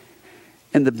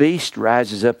 And the beast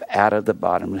rises up out of the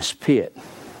bottomless pit.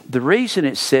 The reason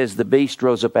it says the beast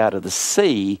rose up out of the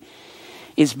sea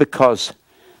is because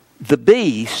the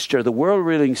beast, or the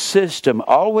world-ruling system,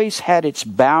 always had its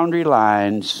boundary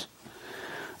lines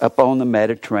up on the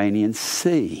Mediterranean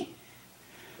Sea.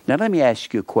 Now let me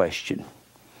ask you a question.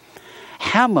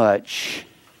 How much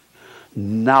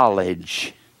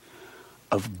knowledge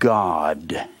of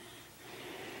God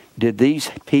did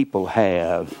these people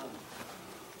have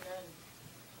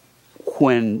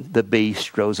when the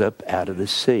beast rose up out of the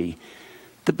sea?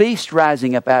 The beast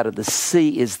rising up out of the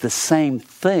sea is the same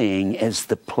thing as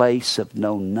the place of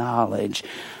no knowledge,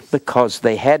 because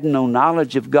they had no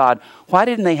knowledge of God. Why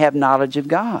didn't they have knowledge of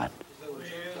God?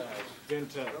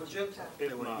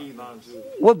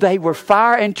 Well, they were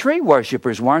fire and tree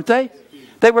worshipers, weren't they?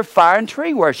 They were fire and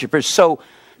tree worshipers. So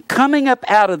coming up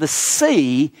out of the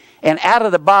sea and out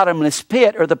of the bottomless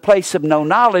pit, or the place of no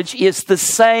knowledge, is the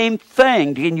same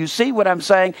thing. Can you see what I'm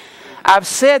saying? I've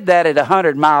said that at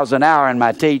 100 miles an hour in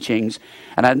my teachings,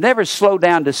 and I never slow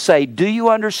down to say, do you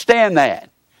understand that?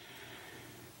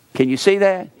 Can you see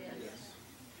that?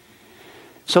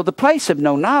 So the place of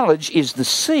no knowledge is the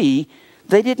sea.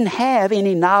 They didn't have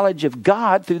any knowledge of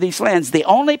God through these lands. The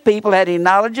only people had any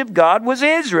knowledge of God was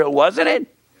Israel, wasn't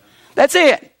it? That's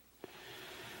it.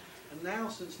 And now,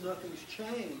 since nothing's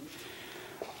changed,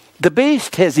 the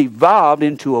beast has evolved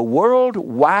into a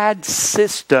worldwide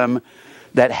system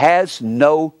that has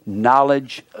no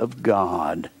knowledge of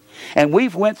God. And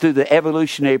we've went through the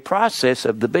evolutionary process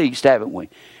of the beast, haven't we?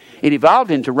 It evolved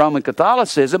into Roman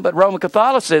Catholicism, but Roman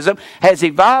Catholicism has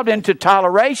evolved into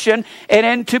toleration and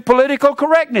into political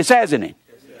correctness, hasn't it?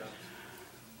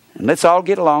 And let's all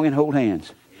get along and hold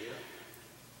hands.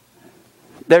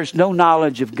 There's no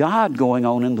knowledge of God going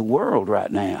on in the world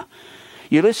right now.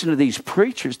 You listen to these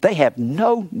preachers, they have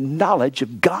no knowledge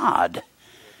of God.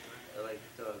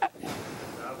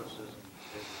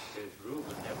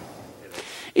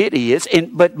 It is,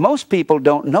 but most people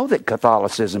don't know that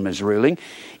Catholicism is ruling.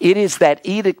 It is that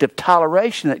edict of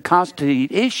toleration that Constantine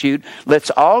issued. Let's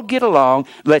all get along.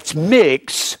 Let's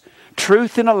mix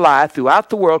truth and a lie throughout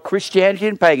the world, Christianity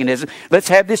and paganism. Let's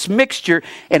have this mixture,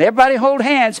 and everybody hold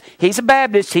hands. He's a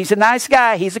Baptist. He's a nice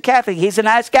guy. He's a Catholic. He's a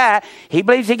nice guy. He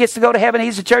believes he gets to go to heaven.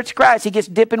 He's the Church of Christ. He gets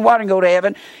to dip in water and go to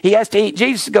heaven. He has to eat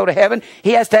Jesus to go to heaven.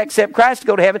 He has to accept Christ to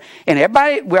go to heaven. And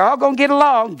everybody, we're all going to get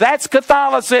along. That's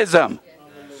Catholicism.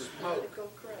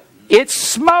 It's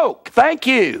smoke. Thank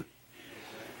you.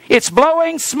 It's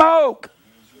blowing smoke.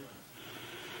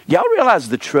 Y'all realize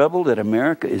the trouble that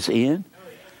America is in?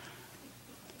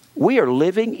 We are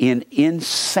living in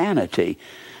insanity.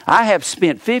 I have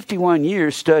spent 51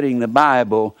 years studying the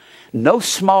Bible. No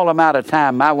small amount of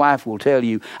time, my wife will tell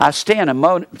you, I stay in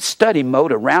a study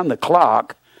mode around the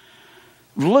clock.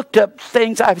 Looked up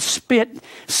things. I've spent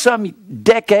some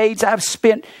decades. I've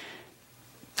spent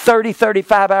 30,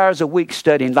 35 hours a week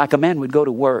studying like a man would go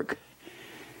to work.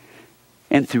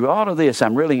 And through all of this,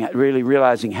 I'm really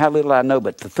realizing how little I know.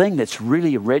 But the thing that's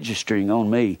really registering on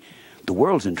me, the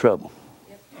world's in trouble.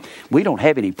 We don't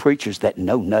have any preachers that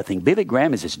know nothing. Billy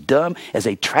Graham is as dumb as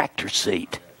a tractor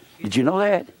seat. Did you know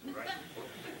that?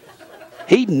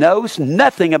 He knows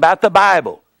nothing about the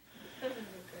Bible.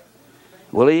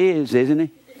 Well, he is, isn't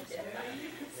he?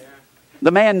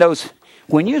 The man knows.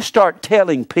 When you start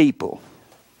telling people,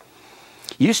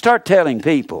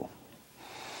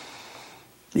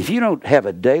 if you don't have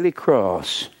a daily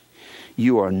cross,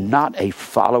 you are not a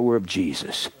follower of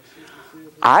Jesus.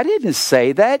 I didn't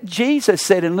say that. Jesus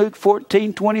said in Luke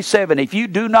 14:27, if you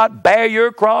do not bear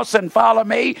your cross and follow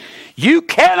me, you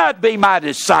cannot be my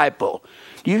disciple.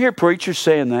 Do you hear preachers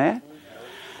saying that?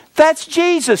 That's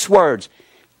Jesus' words.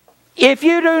 If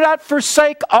you do not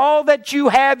forsake all that you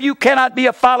have, you cannot be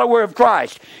a follower of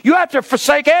Christ. You have to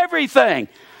forsake everything.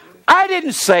 I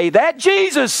didn't say that.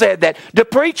 Jesus said that. Do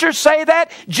preachers say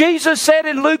that? Jesus said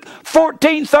in Luke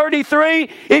 14:33,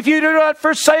 if you do not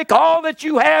forsake all that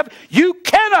you have, you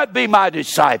cannot be my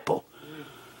disciple.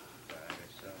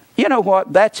 You know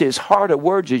what? That's as hard a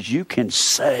words as you can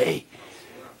say.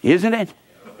 Isn't it?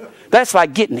 That's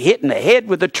like getting hit in the head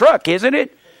with a truck, isn't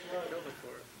it?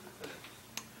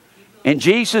 And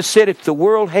Jesus said, if the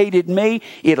world hated me,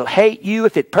 it'll hate you.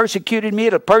 If it persecuted me,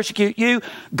 it'll persecute you.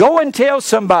 Go and tell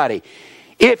somebody.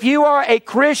 If you are a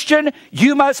Christian,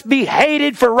 you must be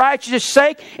hated for righteousness'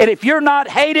 sake. And if you're not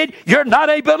hated, you're not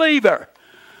a believer.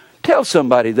 Tell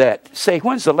somebody that. Say,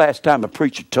 when's the last time a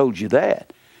preacher told you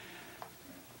that?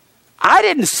 I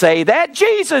didn't say that.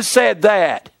 Jesus said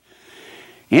that.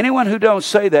 Anyone who don't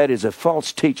say that is a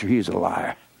false teacher. He is a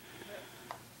liar.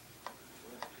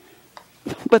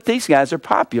 But these guys are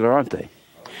popular, aren't they?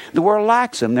 The world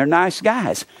likes them. They're nice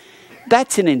guys.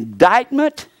 That's an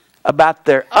indictment about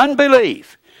their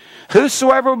unbelief.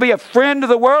 Whosoever will be a friend of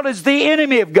the world is the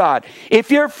enemy of God. If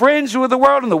you're friends with the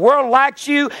world and the world likes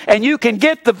you and you can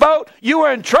get the vote, you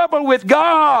are in trouble with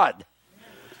God.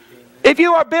 If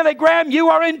you are Billy Graham, you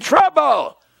are in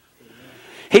trouble.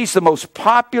 He's the most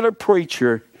popular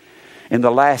preacher in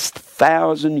the last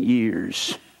 1,000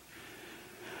 years.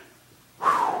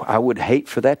 I would hate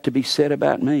for that to be said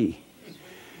about me.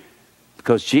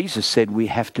 Because Jesus said we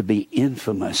have to be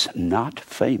infamous, not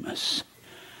famous.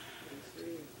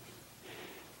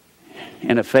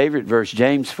 In a favorite verse,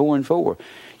 James 4:4.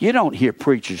 You don't hear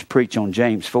preachers preach on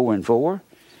James 4:4.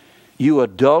 You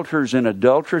adulterers and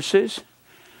adulteresses,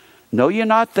 know you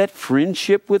not that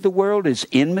friendship with the world is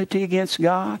enmity against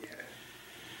God?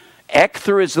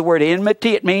 Ecthra is the word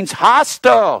enmity. It means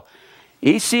hostile.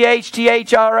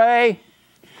 ECHTHRA.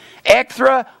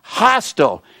 Ecthra,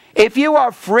 hostile. If you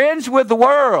are friends with the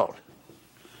world,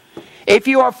 if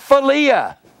you are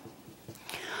philia,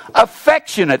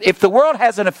 affectionate, if the world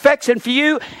has an affection for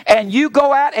you and you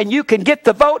go out and you can get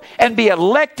the vote and be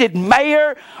elected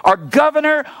mayor or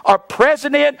governor or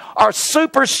president or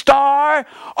superstar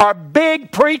or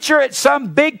big preacher at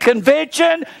some big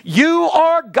convention, you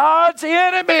are God's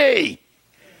enemy.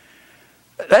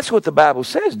 That's what the Bible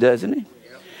says, doesn't it?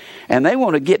 And they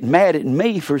want to get mad at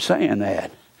me for saying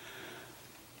that.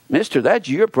 Mister, that's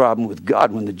your problem with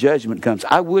God when the judgment comes.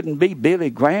 I wouldn't be Billy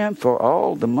Graham for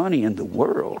all the money in the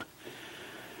world.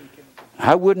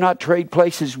 I would not trade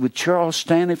places with Charles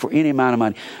Stanley for any amount of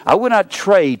money. I would not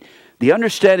trade the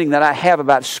understanding that I have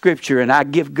about Scripture, and I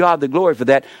give God the glory for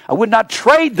that. I would not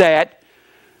trade that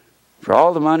for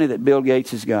all the money that Bill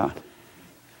Gates has got.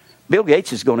 Bill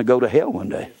Gates is going to go to hell one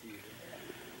day.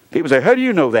 People say, how do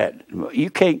you know that? You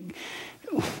can't.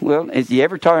 Well, has you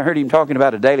ever heard him talking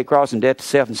about a daily cross and death to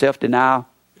self and self-denial?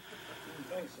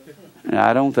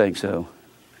 I don't think so.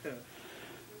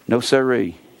 No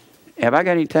sirree. Have I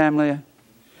got any time left?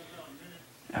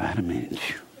 Wait a minute.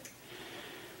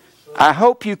 I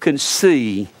hope you can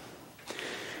see,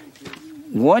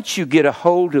 once you get a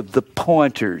hold of the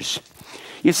pointers,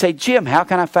 you say, Jim, how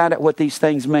can I find out what these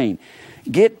things mean?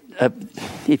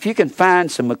 If you can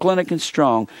find some McClintock and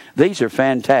Strong, these are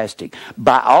fantastic.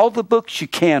 Buy all the books you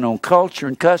can on culture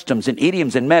and customs and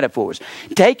idioms and metaphors.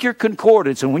 Take your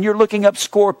concordance, and when you're looking up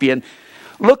scorpion,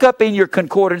 look up in your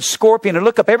concordance scorpion and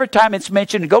look up every time it's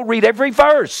mentioned and go read every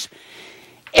verse.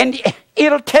 And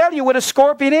it'll tell you what a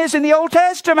scorpion is in the Old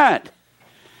Testament.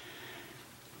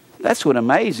 That's what's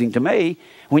amazing to me.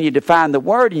 When you define the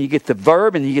word and you get the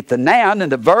verb and you get the noun,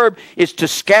 and the verb is to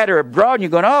scatter abroad, and you're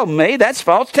going, oh, me, that's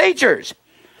false teachers.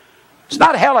 It's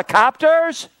not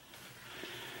helicopters.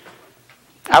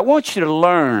 I want you to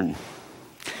learn.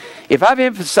 If I've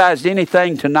emphasized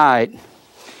anything tonight,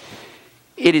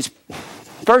 it is,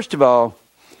 first of all,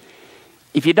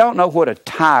 If you don't know what a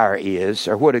tire is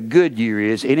or what a Goodyear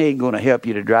is, it ain't going to help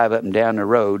you to drive up and down the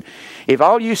road. If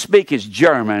all you speak is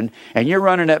German and you're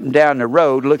running up and down the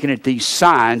road looking at these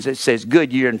signs that says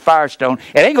Goodyear and Firestone,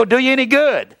 it ain't going to do you any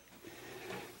good.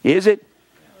 Is it?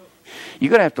 You're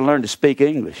going to have to learn to speak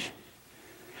English.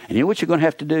 And you know what you're going to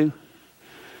have to do?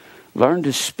 Learn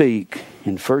to speak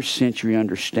in first century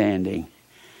understanding.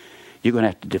 You're going to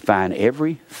have to define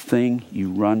everything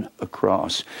you run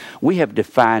across. We have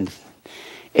defined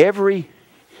nearly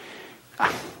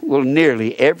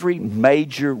every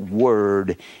major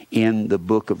word in the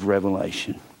book of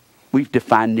Revelation. We've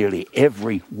defined nearly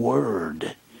every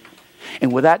word.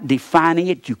 And without defining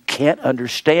it, you can't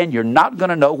understand. You're not going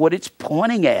to know what it's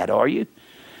pointing at, are you?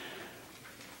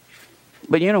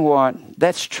 But you know what?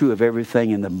 That's true of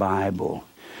everything in the Bible.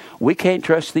 We can't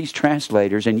trust these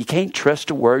translators, and you can't trust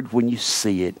a word when you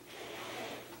see it.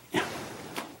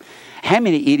 How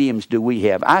many idioms do we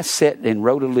have? I sat and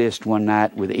wrote a list one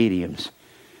night with idioms.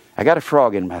 I got a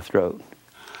frog in my throat.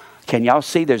 Can y'all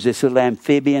see there's this little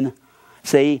amphibian?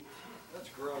 See? That's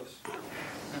gross.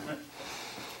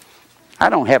 I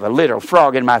don't have a little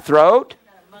frog in my throat.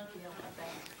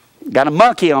 Got a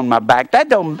monkey on my back. That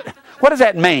don't. What does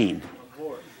that mean?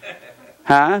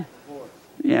 Huh?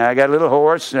 Yeah, I got a little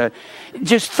horse.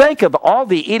 Just think of all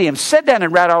the idioms. Sit down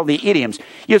and write all the idioms.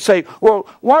 You'll say, well,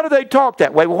 why do they talk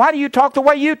that way? Well, why do you talk the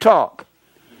way you talk?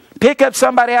 Pick up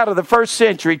somebody out of the first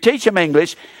century, teach them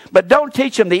English, but don't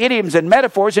teach them the idioms and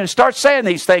metaphors and start saying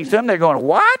these things to them. They're going,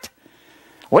 what?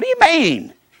 What do you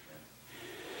mean?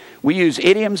 We use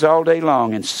idioms all day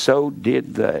long, and so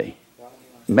did they.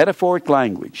 Metaphoric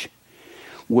language.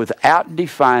 Without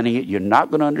defining it, you're not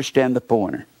going to understand the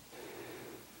pointer.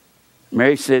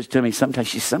 Mary says to me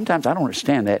sometimes I don't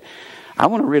understand that. I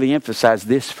want to really emphasize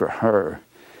this for her.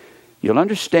 You'll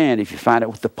understand if you find out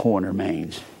what the pointer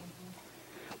means.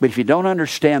 But if you don't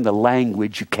understand the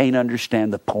language, you can't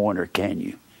understand the pointer, can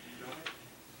you?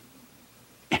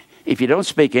 If you don't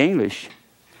speak English,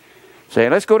 say,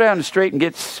 let's go down the street and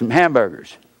get some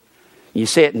hamburgers. You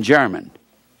say it in German.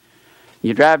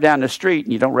 You drive down the street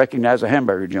and you don't recognize a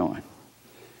hamburger joint.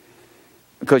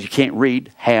 Because you can't read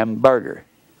hamburger.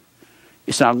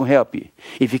 It's not going to help you.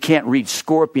 If you can't read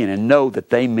scorpion and know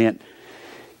that they meant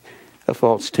a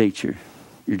false teacher,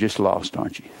 you're just lost,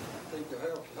 aren't you?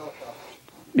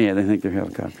 Yeah, they think they're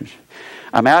helicopters.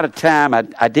 I'm out of time.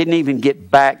 I didn't even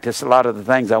get back to a lot of the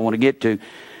things I want to get to.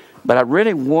 But I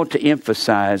really want to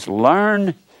emphasize,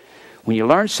 when you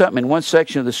learn something in one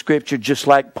section of the Scripture, just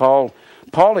like Paul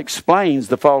explains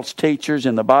the false teachers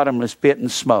and the bottomless pit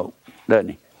and smoke, doesn't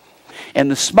he? And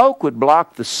the smoke would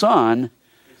block the sun.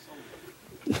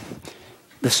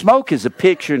 The smoke is a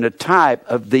picture and a type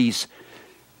of these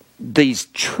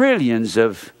trillions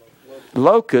of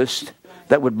locusts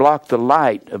that would block the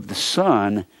light of the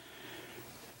sun.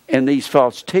 And these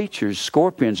false teachers,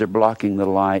 scorpions, are blocking the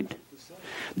light.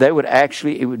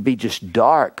 It would be just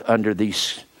dark under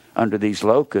these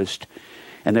locusts,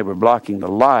 and they were blocking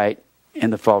the light,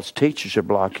 and the false teachers are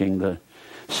blocking the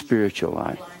spiritual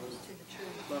light.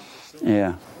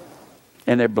 Yeah.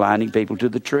 And they're blinding people to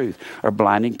the truth, or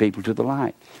blinding people to the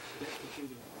light.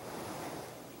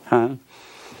 Huh?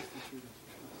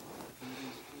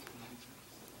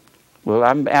 Well,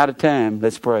 I'm out of time.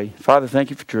 Let's pray. Father, thank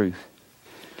you for truth.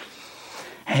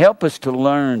 Help us to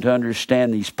learn to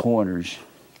understand these pointers.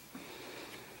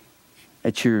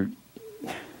 That you're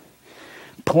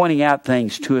pointing out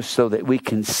things to us so that we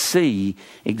can see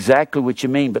exactly what you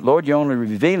mean. But Lord, you're only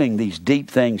revealing these deep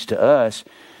things to us.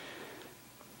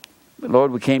 But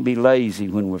Lord, we can't be lazy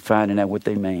when we're finding out what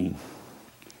they mean.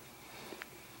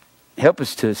 Help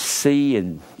us to see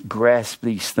and grasp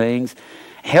these things.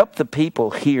 Help the people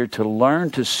here to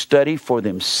learn to study for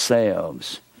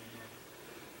themselves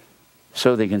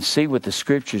so they can see what the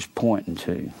Scripture's pointing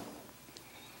to.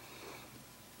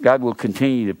 God will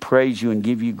continue to praise you and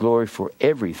give you glory for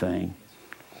everything.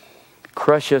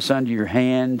 Crush us under your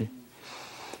hand.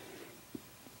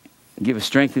 Give us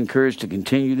strength and courage to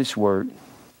continue this work.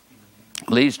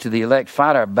 Lead us to the elect.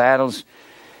 Fight our battles.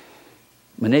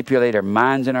 Manipulate our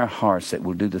minds and our hearts that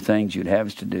we'll do the things you'd have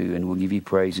us to do. And we'll give you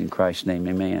praise in Christ's name.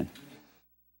 Amen.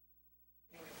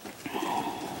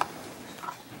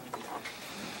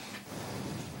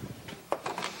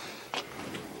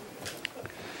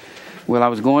 Well, I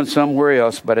was going somewhere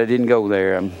else, but I didn't go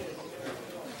there.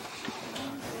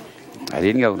 I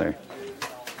didn't go there.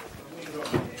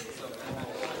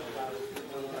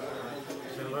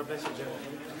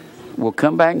 Well,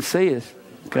 come back and see us.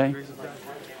 Okay?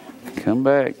 Come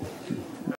back.